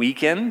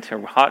weekend, or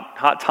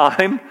hot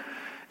time,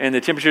 and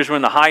the temperatures were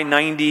in the high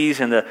 90s,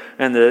 and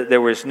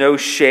there was no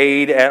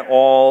shade at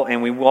all,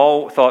 and we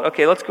all thought,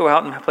 okay, let's go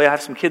out and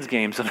have some kids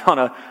games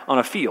on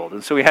a field.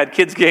 And so we had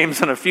kids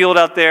games on a field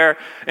out there,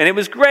 and it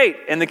was great.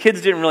 And the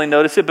kids didn't really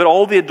notice it, but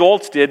all the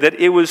adults did. That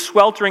it was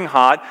sweltering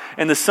hot,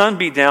 and the sun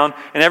beat down,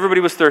 and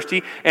everybody was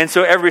thirsty, and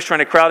so everybody's trying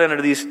to crowd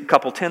into these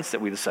couple tents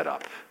that we had set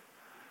up.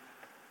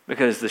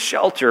 Because the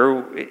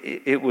shelter,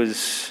 it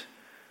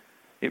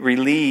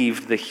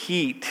relieved the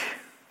heat.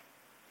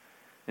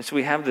 And so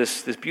we have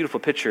this beautiful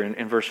picture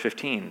in verse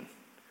 15.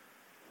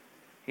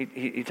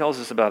 He tells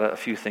us about a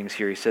few things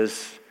here. He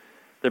says,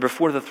 they're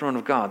before the throne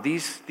of God.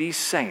 These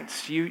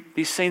saints,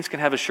 these saints can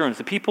have assurance.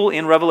 The people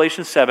in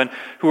Revelation 7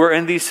 who are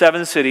in these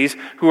 7 cities,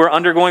 who are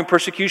undergoing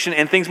persecution,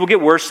 and things will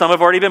get worse. Some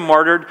have already been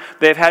martyred.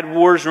 They've had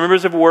wars,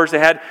 rumors of wars. They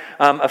had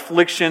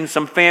affliction.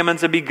 Some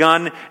famines have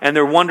begun, and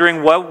they're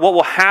wondering what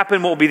will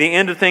happen, what will be the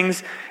end of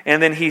things. And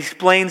then he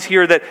explains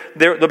here that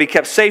they'll be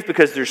kept safe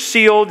because they're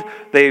sealed.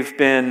 They've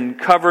been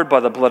covered by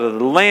the blood of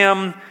the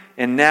Lamb,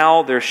 and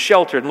now they're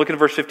sheltered. And look at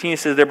verse 15. It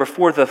says they're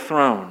before the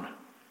throne.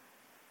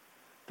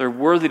 They're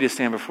worthy to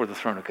stand before the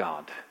throne of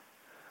God.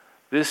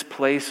 This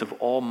place of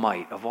all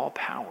might, of all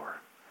power,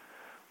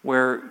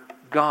 where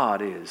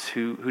God is,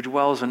 who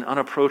dwells in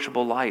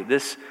unapproachable light.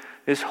 This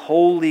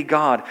holy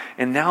God.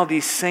 And now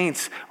these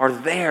saints are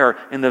there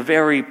in the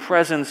very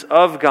presence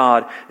of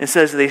God. It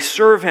says they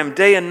serve Him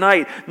day and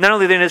night. Not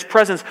only are they in His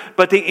presence,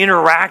 but they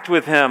interact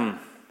with Him.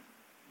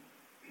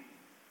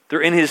 They're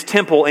in His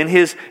temple, in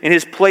His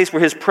place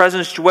where His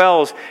presence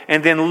dwells.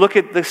 And then look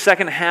at the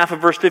second half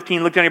of verse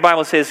 15. Look down your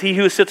Bible. It says, He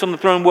who sits on the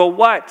throne will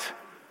what?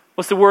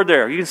 What's the word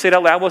there? You can say it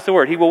out loud. What's the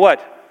word? He will what?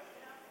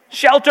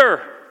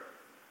 Shelter.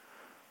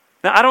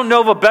 Now, I don't know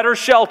of a better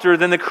shelter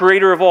than the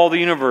Creator of all the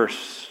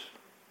universe.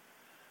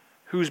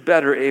 Who's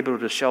better able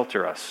to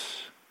shelter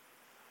us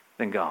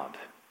than God?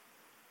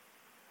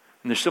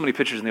 And there's so many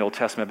pictures in the Old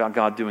Testament about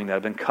God doing that.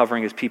 I've been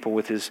covering His people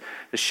with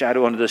the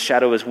shadow under the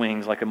shadow of His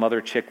wings, like a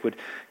mother chick would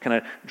kind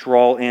of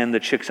draw in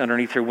the chicks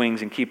underneath her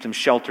wings and keep them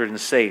sheltered and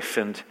safe.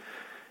 And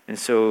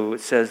so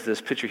it says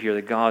this picture here,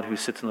 that God who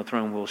sits on the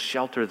throne will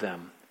shelter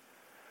them.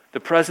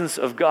 The presence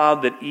of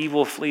God that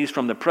evil flees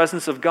from. The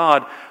presence of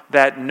God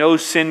that no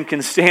sin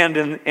can stand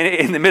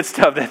in the midst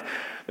of.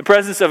 The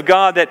presence of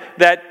God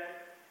that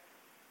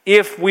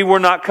if we were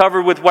not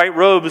covered with white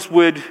robes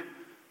would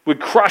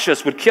crush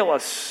us, would kill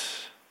us.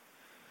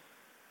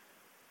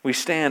 We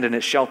stand and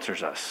it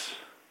shelters us.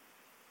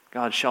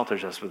 God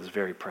shelters us with His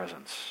very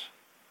presence.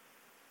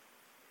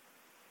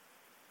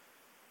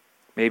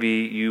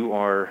 Maybe you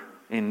are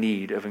in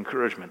need of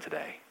encouragement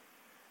today.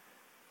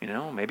 You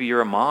know, maybe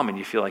you're a mom and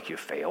you feel like you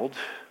failed.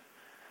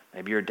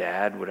 Maybe you're a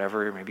dad,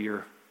 whatever. Maybe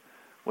you're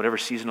whatever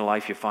season of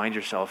life you find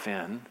yourself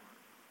in.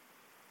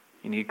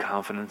 You need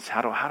confidence.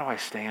 How do I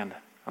stand?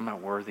 I'm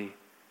not worthy.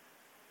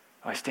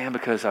 I stand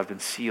because I've been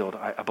sealed.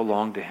 I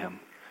belong to Him.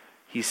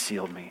 He's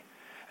sealed me.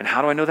 And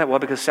how do I know that? Well,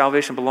 because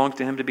salvation belongs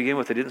to Him to begin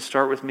with. It didn't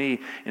start with me.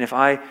 And if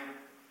I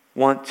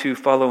want to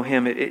follow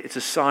Him, it's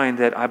a sign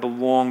that I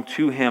belong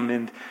to Him.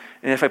 And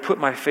if I put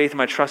my faith and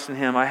my trust in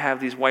Him, I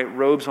have these white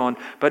robes on.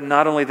 But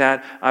not only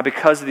that,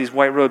 because of these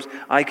white robes,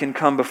 I can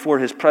come before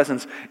His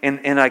presence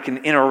and I can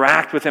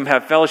interact with Him,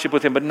 have fellowship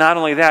with Him. But not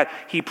only that,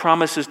 He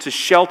promises to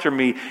shelter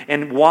me.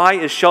 And why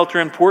is shelter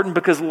important?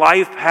 Because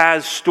life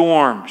has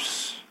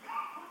storms.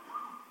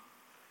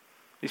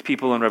 These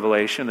people in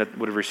Revelation that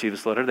would have received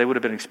this letter, they would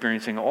have been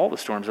experiencing all the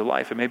storms of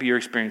life. And maybe you're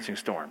experiencing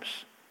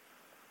storms.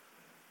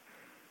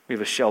 We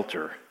have a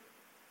shelter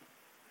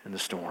in the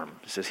storm.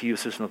 It says, He who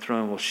sits on the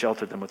throne will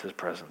shelter them with His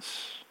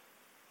presence.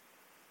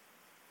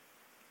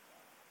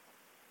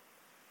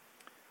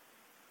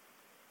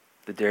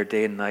 They're there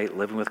day and night,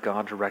 living with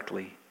God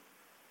directly.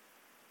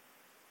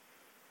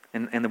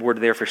 And the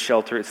word there for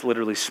shelter, it's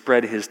literally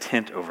spread His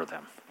tent over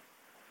them.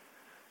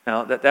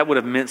 Now, that would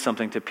have meant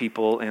something to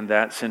people in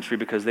that century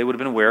because they would have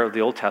been aware of the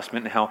Old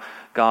Testament and how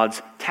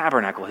God's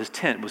tabernacle, His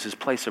tent, was His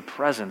place of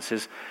presence,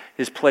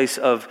 His place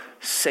of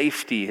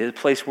safety, His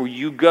place where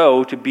you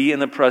go to be in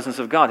the presence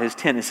of God, His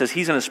tent. It says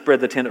He's going to spread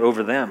the tent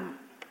over them.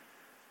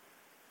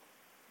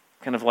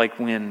 Kind of like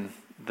when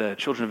the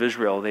children of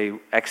Israel, they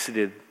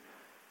exited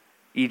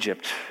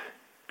Egypt.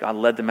 God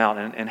led them out.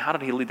 And how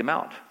did He lead them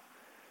out?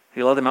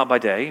 He led them out by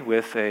day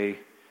with a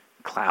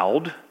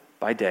cloud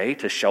by day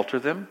to shelter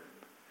them.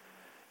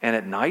 And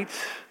at night,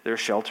 their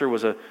shelter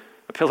was a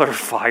pillar of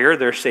fire,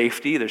 their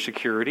safety, their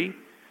security.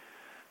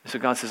 And so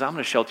God says, I'm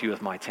going to shelter you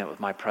with my tent, with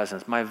my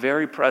presence. My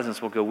very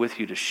presence will go with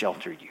you to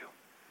shelter you.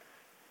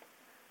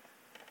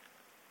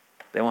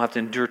 They won't have to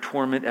endure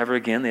torment ever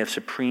again. They have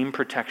supreme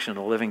protection of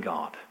the living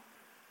God.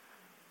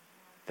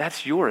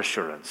 That's your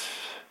assurance.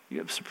 You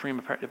have supreme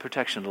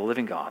protection of the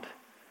living God.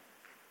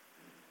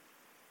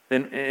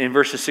 Then in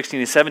verses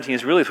 16 and 17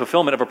 is really a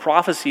fulfillment of a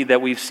prophecy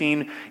that we've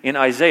seen in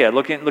Isaiah.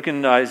 Look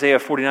in Isaiah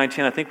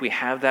 49:10. I think we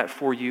have that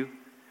for you.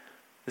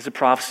 This is a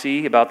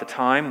prophecy about the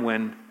time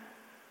when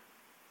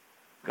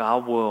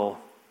God will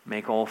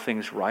make all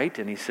things right.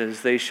 And He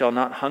says, they shall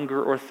not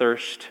hunger or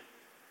thirst,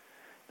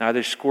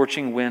 neither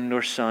scorching wind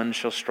nor sun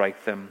shall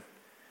strike them.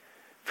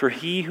 For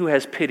He who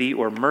has pity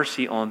or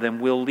mercy on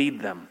them will lead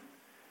them,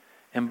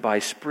 and by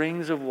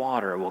springs of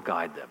water will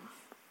guide them.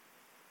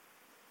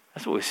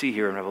 That's what we see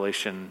here in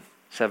Revelation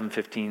 7,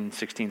 15,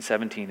 16,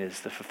 17 is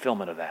the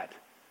fulfillment of that.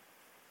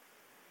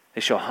 They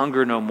shall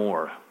hunger no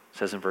more, it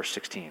says in verse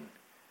 16.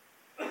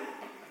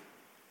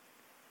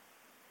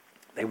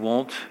 They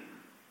won't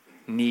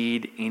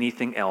need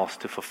anything else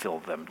to fulfill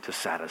them, to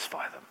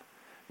satisfy them.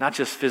 Not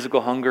just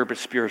physical hunger, but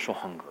spiritual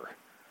hunger.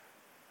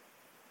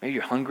 Maybe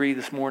you're hungry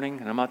this morning,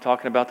 and I'm not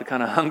talking about the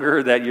kind of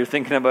hunger that you're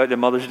thinking about the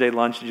Mother's Day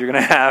lunch that you're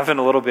going to have in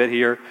a little bit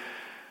here.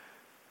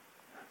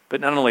 But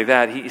not only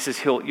that, he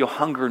says you'll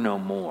hunger no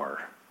more.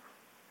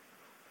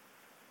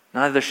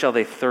 Neither shall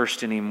they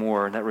thirst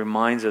anymore. And that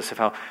reminds us of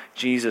how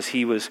Jesus,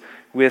 he was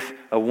with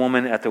a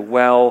woman at the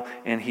well,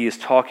 and he is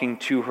talking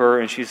to her,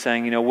 and she's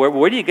saying,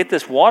 where do you get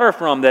this water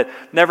from that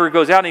never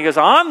goes out? And he goes,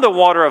 I'm the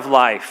water of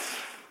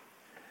life.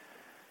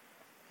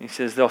 He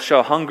says, thou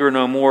shalt hunger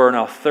no more, and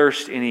I'll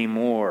thirst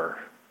anymore.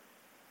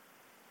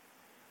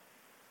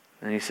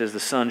 And he says, the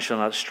sun shall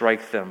not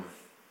strike them.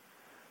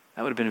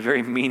 That would have been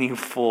very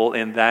meaningful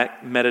in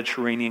that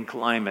Mediterranean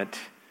climate.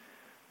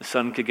 The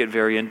sun could get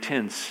very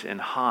intense and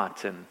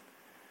hot, and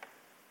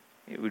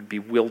it would be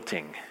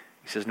wilting.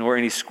 He says, nor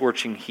any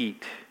scorching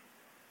heat.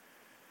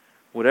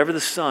 Whatever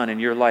the sun in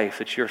your life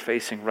that you're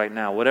facing right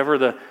now, whatever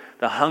the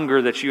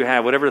hunger that you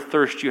have, whatever the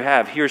thirst you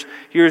have, here's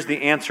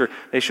the answer.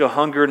 They shall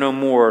hunger no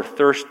more,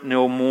 thirst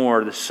no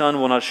more. The sun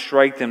will not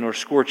strike them, nor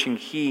scorching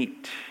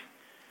heat.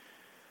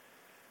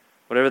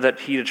 Whatever that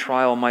heat of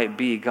trial might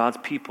be, God's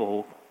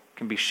people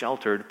can be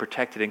sheltered,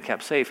 protected, and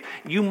kept safe.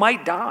 You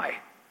might die.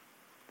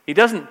 He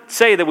doesn't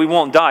say that we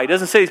won't die. He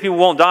doesn't say these people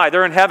won't die.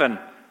 They're in heaven.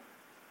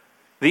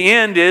 The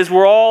end is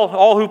we're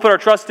all who put our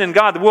trust in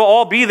God, we'll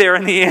all be there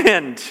in the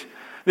end.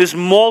 This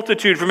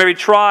multitude from every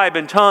tribe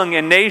and tongue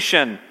and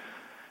nation.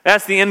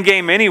 That's the end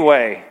game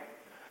anyway.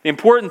 The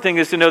important thing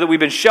is to know that we've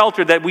been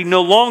sheltered, that we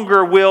no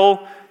longer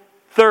will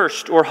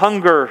thirst or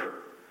hunger.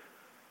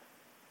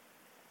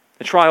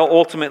 The trial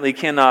ultimately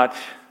cannot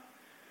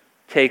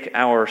take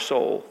our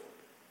soul.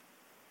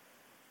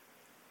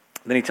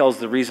 Then he tells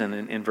the reason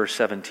in verse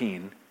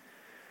 17.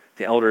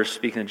 The elders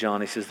speaking to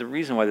John, he says, the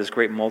reason why this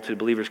great multitude of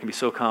believers can be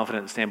so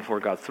confident and stand before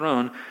God's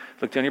throne,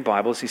 look down your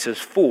Bibles, he says,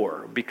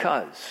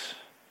 because.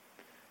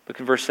 Look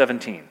in verse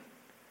 17.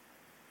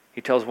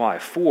 He tells why.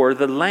 For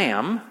the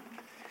Lamb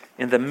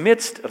in the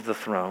midst of the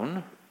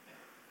throne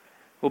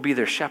will be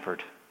their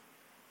shepherd.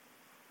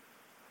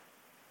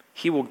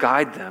 He will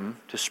guide them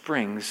to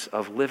springs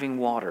of living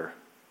water.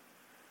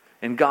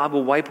 And God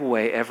will wipe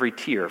away every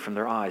tear from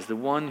their eyes. The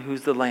one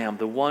who's the Lamb,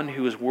 the one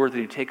who is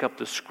worthy to take up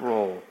the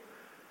scroll.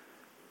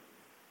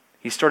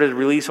 He started to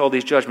release all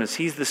these judgments.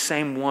 He's the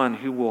same one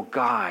who will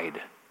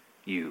guide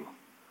you.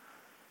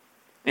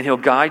 And he'll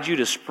guide you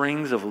to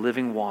springs of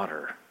living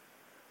water.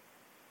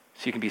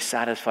 So you can be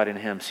satisfied in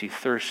him. So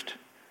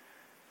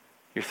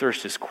your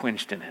thirst is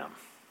quenched in him.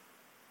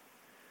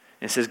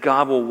 And it says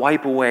God will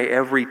wipe away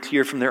every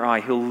tear from their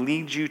eye. He'll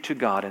lead you to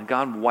God, and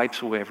God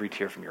wipes away every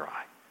tear from your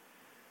eye.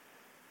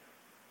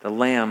 The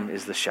Lamb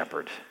is the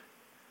shepherd.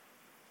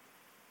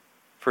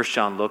 1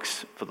 John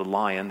looks for the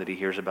lion that he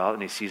hears about,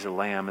 and he sees a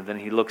lamb, and then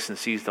he looks and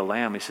sees the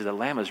lamb. He says the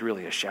lamb is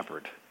really a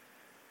shepherd.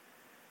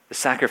 The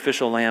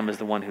sacrificial lamb is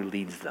the one who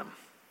leads them.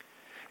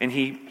 And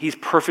he's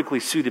perfectly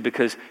suited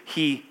because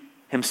he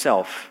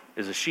himself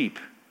is a sheep,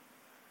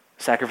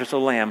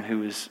 sacrificial lamb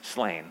who is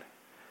slain.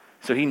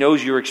 So he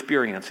knows your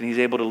experience, and he's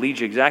able to lead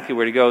you exactly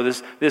where to go.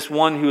 This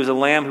one who is a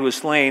lamb who is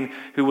slain,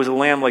 who was a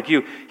lamb like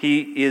you,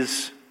 he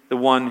is the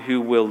one who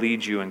will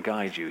lead you and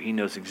guide you. He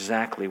knows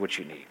exactly what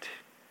you need.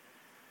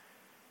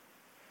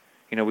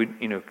 We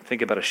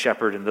think about a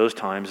shepherd in those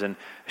times, and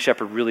a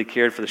shepherd really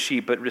cared for the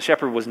sheep, but the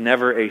shepherd was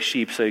never a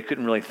sheep, so he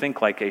couldn't really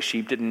think like a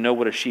sheep, didn't know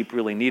what a sheep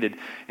really needed.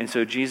 And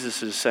so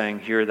Jesus is saying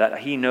here that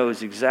he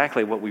knows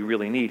exactly what we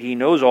really need. He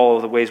knows all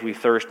of the ways we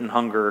thirst and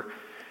hunger,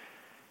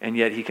 and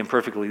yet he can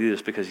perfectly do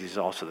this because he's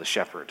also the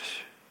shepherd.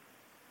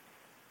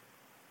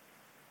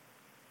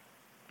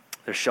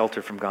 They're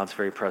sheltered from God's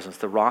very presence.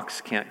 The rocks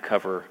can't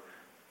cover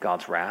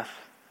God's wrath.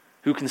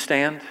 Who can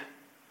stand?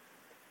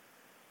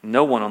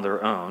 No one on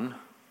their own.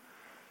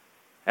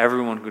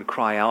 Everyone would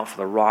cry out for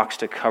the rocks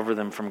to cover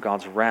them from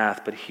God's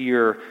wrath, but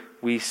here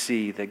we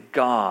see that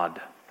God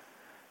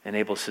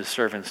enables his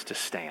servants to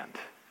stand.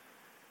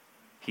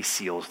 He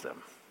seals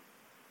them.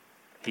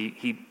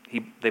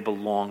 They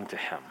belong to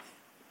him.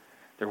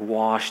 They're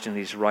washed in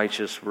these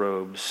righteous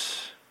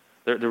robes.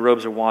 Their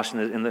robes are washed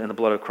in the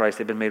blood of Christ.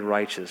 They've been made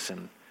righteous,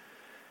 and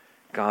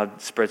God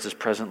spreads his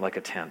presence like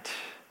a tent.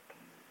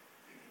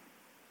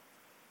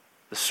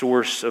 The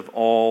source of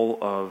all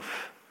of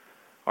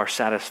our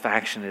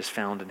satisfaction is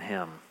found in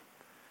him.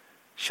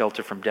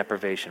 Shelter from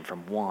deprivation,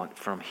 from want,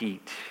 from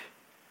heat.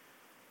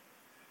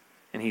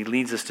 And he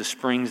leads us to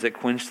springs that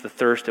quench the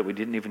thirst that we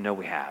didn't even know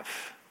we have.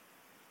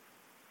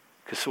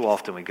 Because so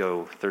often we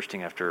go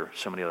thirsting after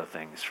so many other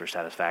things for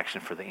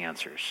satisfaction, for the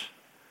answers.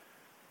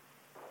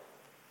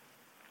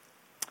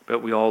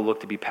 But we all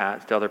look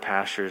to other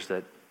pastures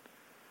to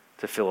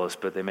fill us,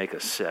 but they make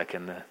us sick.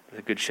 And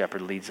the Good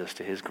Shepherd leads us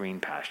to his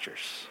green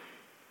pastures.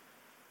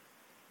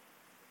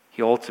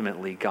 He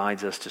ultimately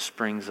guides us to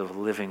springs of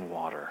living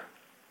water.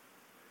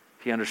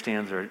 He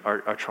understands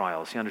our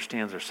trials. He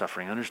understands our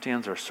suffering. He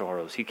understands our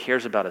sorrows. He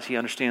cares about us. He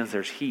understands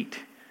there's heat.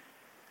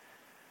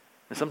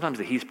 And sometimes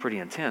the heat's pretty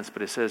intense,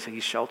 but it says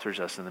he shelters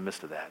us in the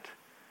midst of that.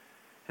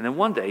 And then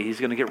one day he's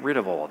going to get rid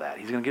of all of that.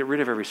 He's going to get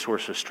rid of every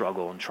source of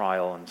struggle and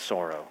trial and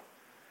sorrow.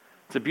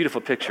 It's a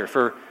beautiful picture.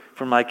 For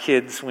my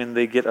kids, when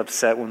they get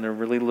upset, when they're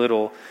really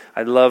little,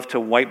 I love to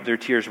wipe their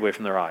tears away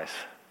from their eyes.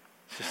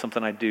 It's just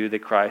something I do. They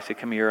cry, I say,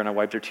 come here, and I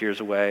wipe their tears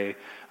away.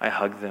 I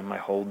hug them, I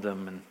hold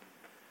them, and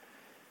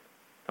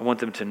I want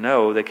them to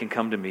know they can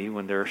come to me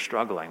when they're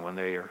struggling, when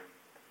they are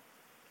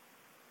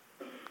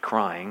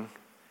crying,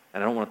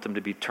 and I don't want them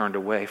to be turned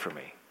away from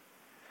me.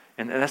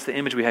 And that's the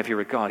image we have here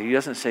with God. He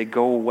doesn't say,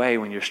 go away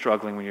when you're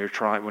struggling, when you're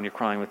crying,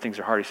 when things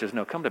are hard. He says,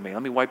 no, come to me.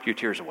 Let me wipe your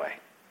tears away.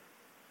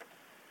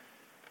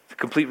 The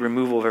complete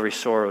removal of every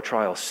sorrow,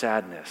 trial,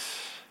 sadness,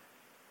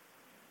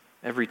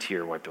 every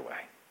tear wiped away.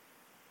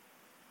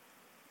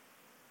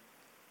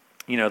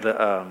 You know,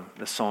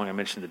 the song I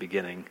mentioned at the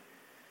beginning,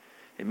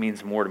 it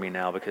means more to me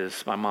now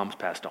because my mom's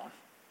passed on.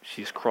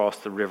 She's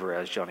crossed the river,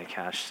 as Johnny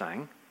Cash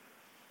sang.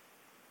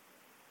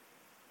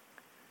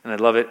 And I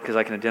love it because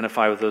I can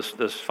identify with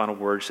those final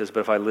words. It says,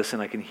 but if I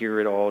listen, I can hear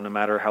it all, no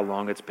matter how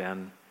long it's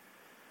been.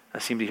 I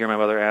seem to hear my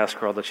mother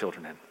ask, are all the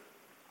children in?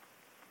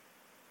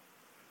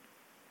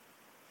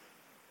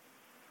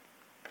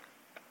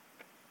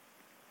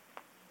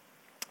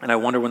 And I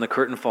wonder when the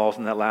curtain falls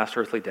on that last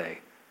earthly day,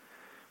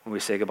 when we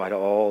say goodbye to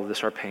all of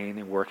this, our pain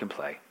and work and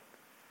play.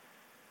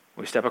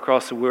 When we step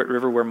across the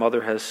river where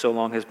mother has so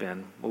long has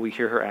been, will we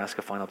hear her ask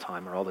a final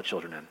time, are all the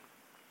children in?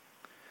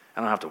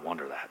 I don't have to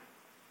wonder that.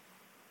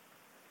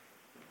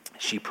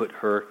 She put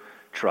her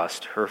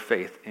trust, her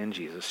faith in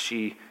Jesus.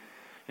 She,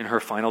 in her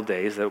final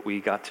days that we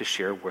got to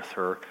share with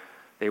her,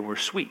 they were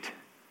sweet.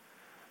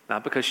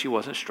 Not because she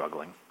wasn't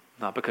struggling,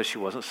 not because she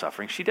wasn't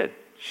suffering. She did.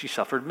 She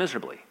suffered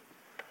miserably.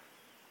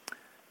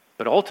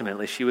 But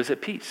ultimately, she was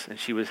at peace, and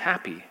she was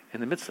happy in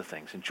the midst of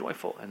things, and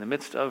joyful in the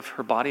midst of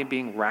her body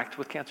being racked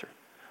with cancer.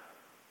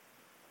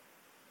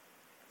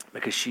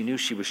 Because she knew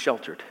she was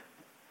sheltered.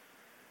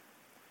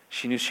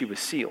 She knew she was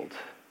sealed.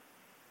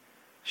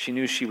 She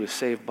knew she was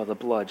saved by the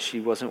blood. She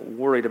wasn't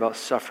worried about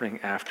suffering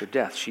after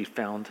death. She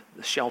found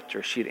the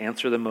shelter. She had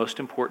answered the most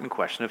important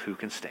question of who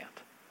can stand.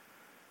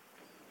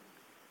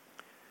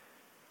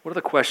 What are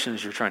the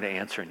questions you're trying to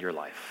answer in your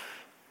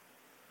life?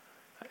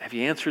 Have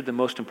you answered the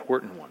most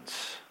important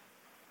ones?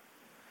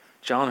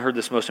 John heard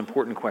this most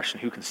important question,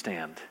 who can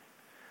stand?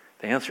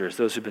 The answer is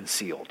those who've been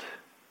sealed.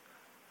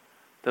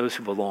 Those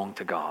who belong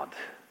to God.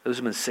 Those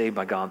who've been saved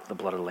by God through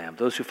the blood of the Lamb.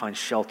 Those who find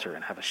shelter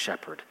and have a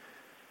shepherd.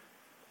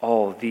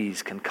 All of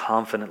these can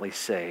confidently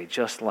say,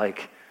 just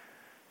like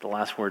the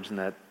last words in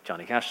that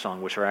Johnny Cash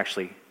song, which are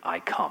actually, I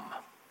come.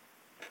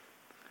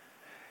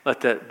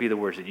 Let that be the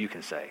words that you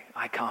can say.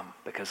 I come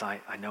because I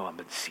know I've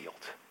been sealed.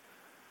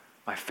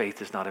 My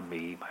faith is not in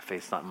me. My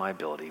faith is not in my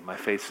ability. My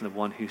faith is in the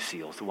one who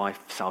seals. The one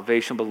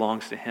salvation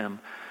belongs to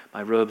him.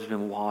 My robe's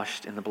been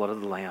washed in the blood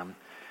of the Lamb.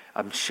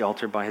 I'm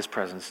sheltered by his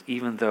presence.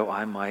 Even though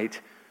I might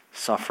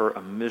suffer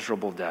a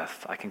miserable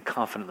death, I can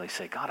confidently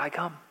say, God, I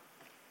come.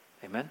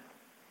 Amen?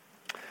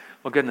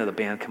 We'll get into the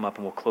band, come up,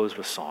 and we'll close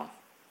with song.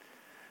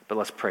 But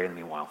let's pray in the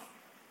meanwhile.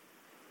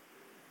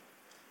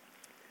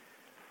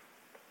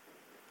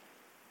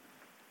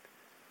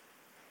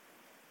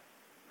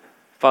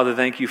 Father,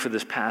 thank you for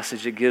this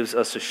passage. It gives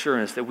us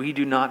assurance that we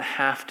do not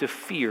have to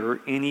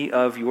fear any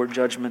of your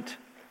judgment.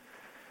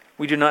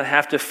 We do not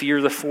have to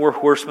fear the four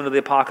horsemen of the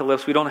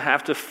apocalypse. We don't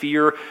have to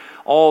fear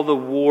all the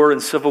war and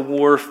civil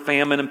war,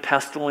 famine and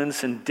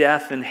pestilence and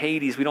death and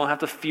Hades. We don't have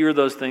to fear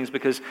those things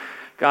because,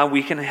 God,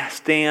 we can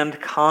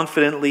stand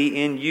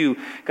confidently in you.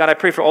 God, I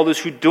pray for all those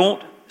who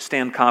don't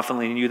stand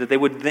confidently in you, that they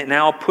would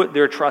now put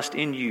their trust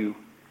in you.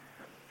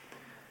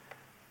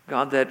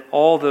 God, that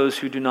all those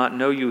who do not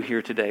know you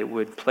here today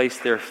would place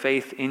their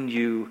faith in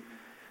you,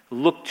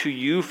 look to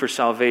you for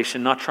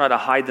salvation, not try to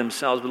hide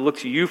themselves, but look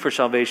to you for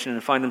salvation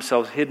and find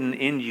themselves hidden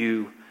in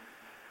you.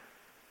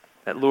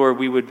 That, Lord,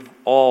 we would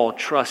all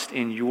trust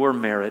in your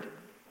merit,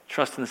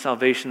 trust in the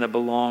salvation that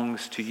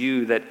belongs to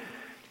you, that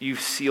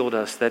you've sealed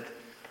us, that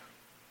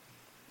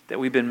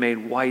we've been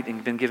made white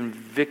and been given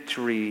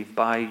victory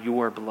by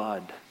your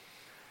blood.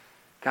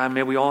 God,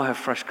 may we all have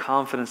fresh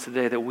confidence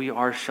today that we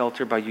are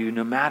sheltered by you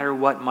no matter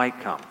what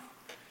might come.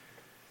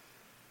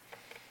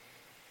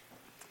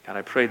 God,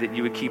 I pray that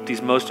you would keep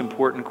these most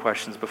important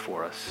questions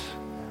before us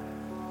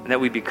and that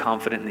we'd be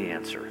confident in the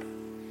answer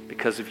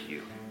because of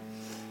you.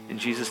 In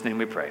Jesus' name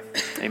we pray.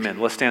 Amen.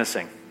 Let's stand and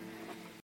sing.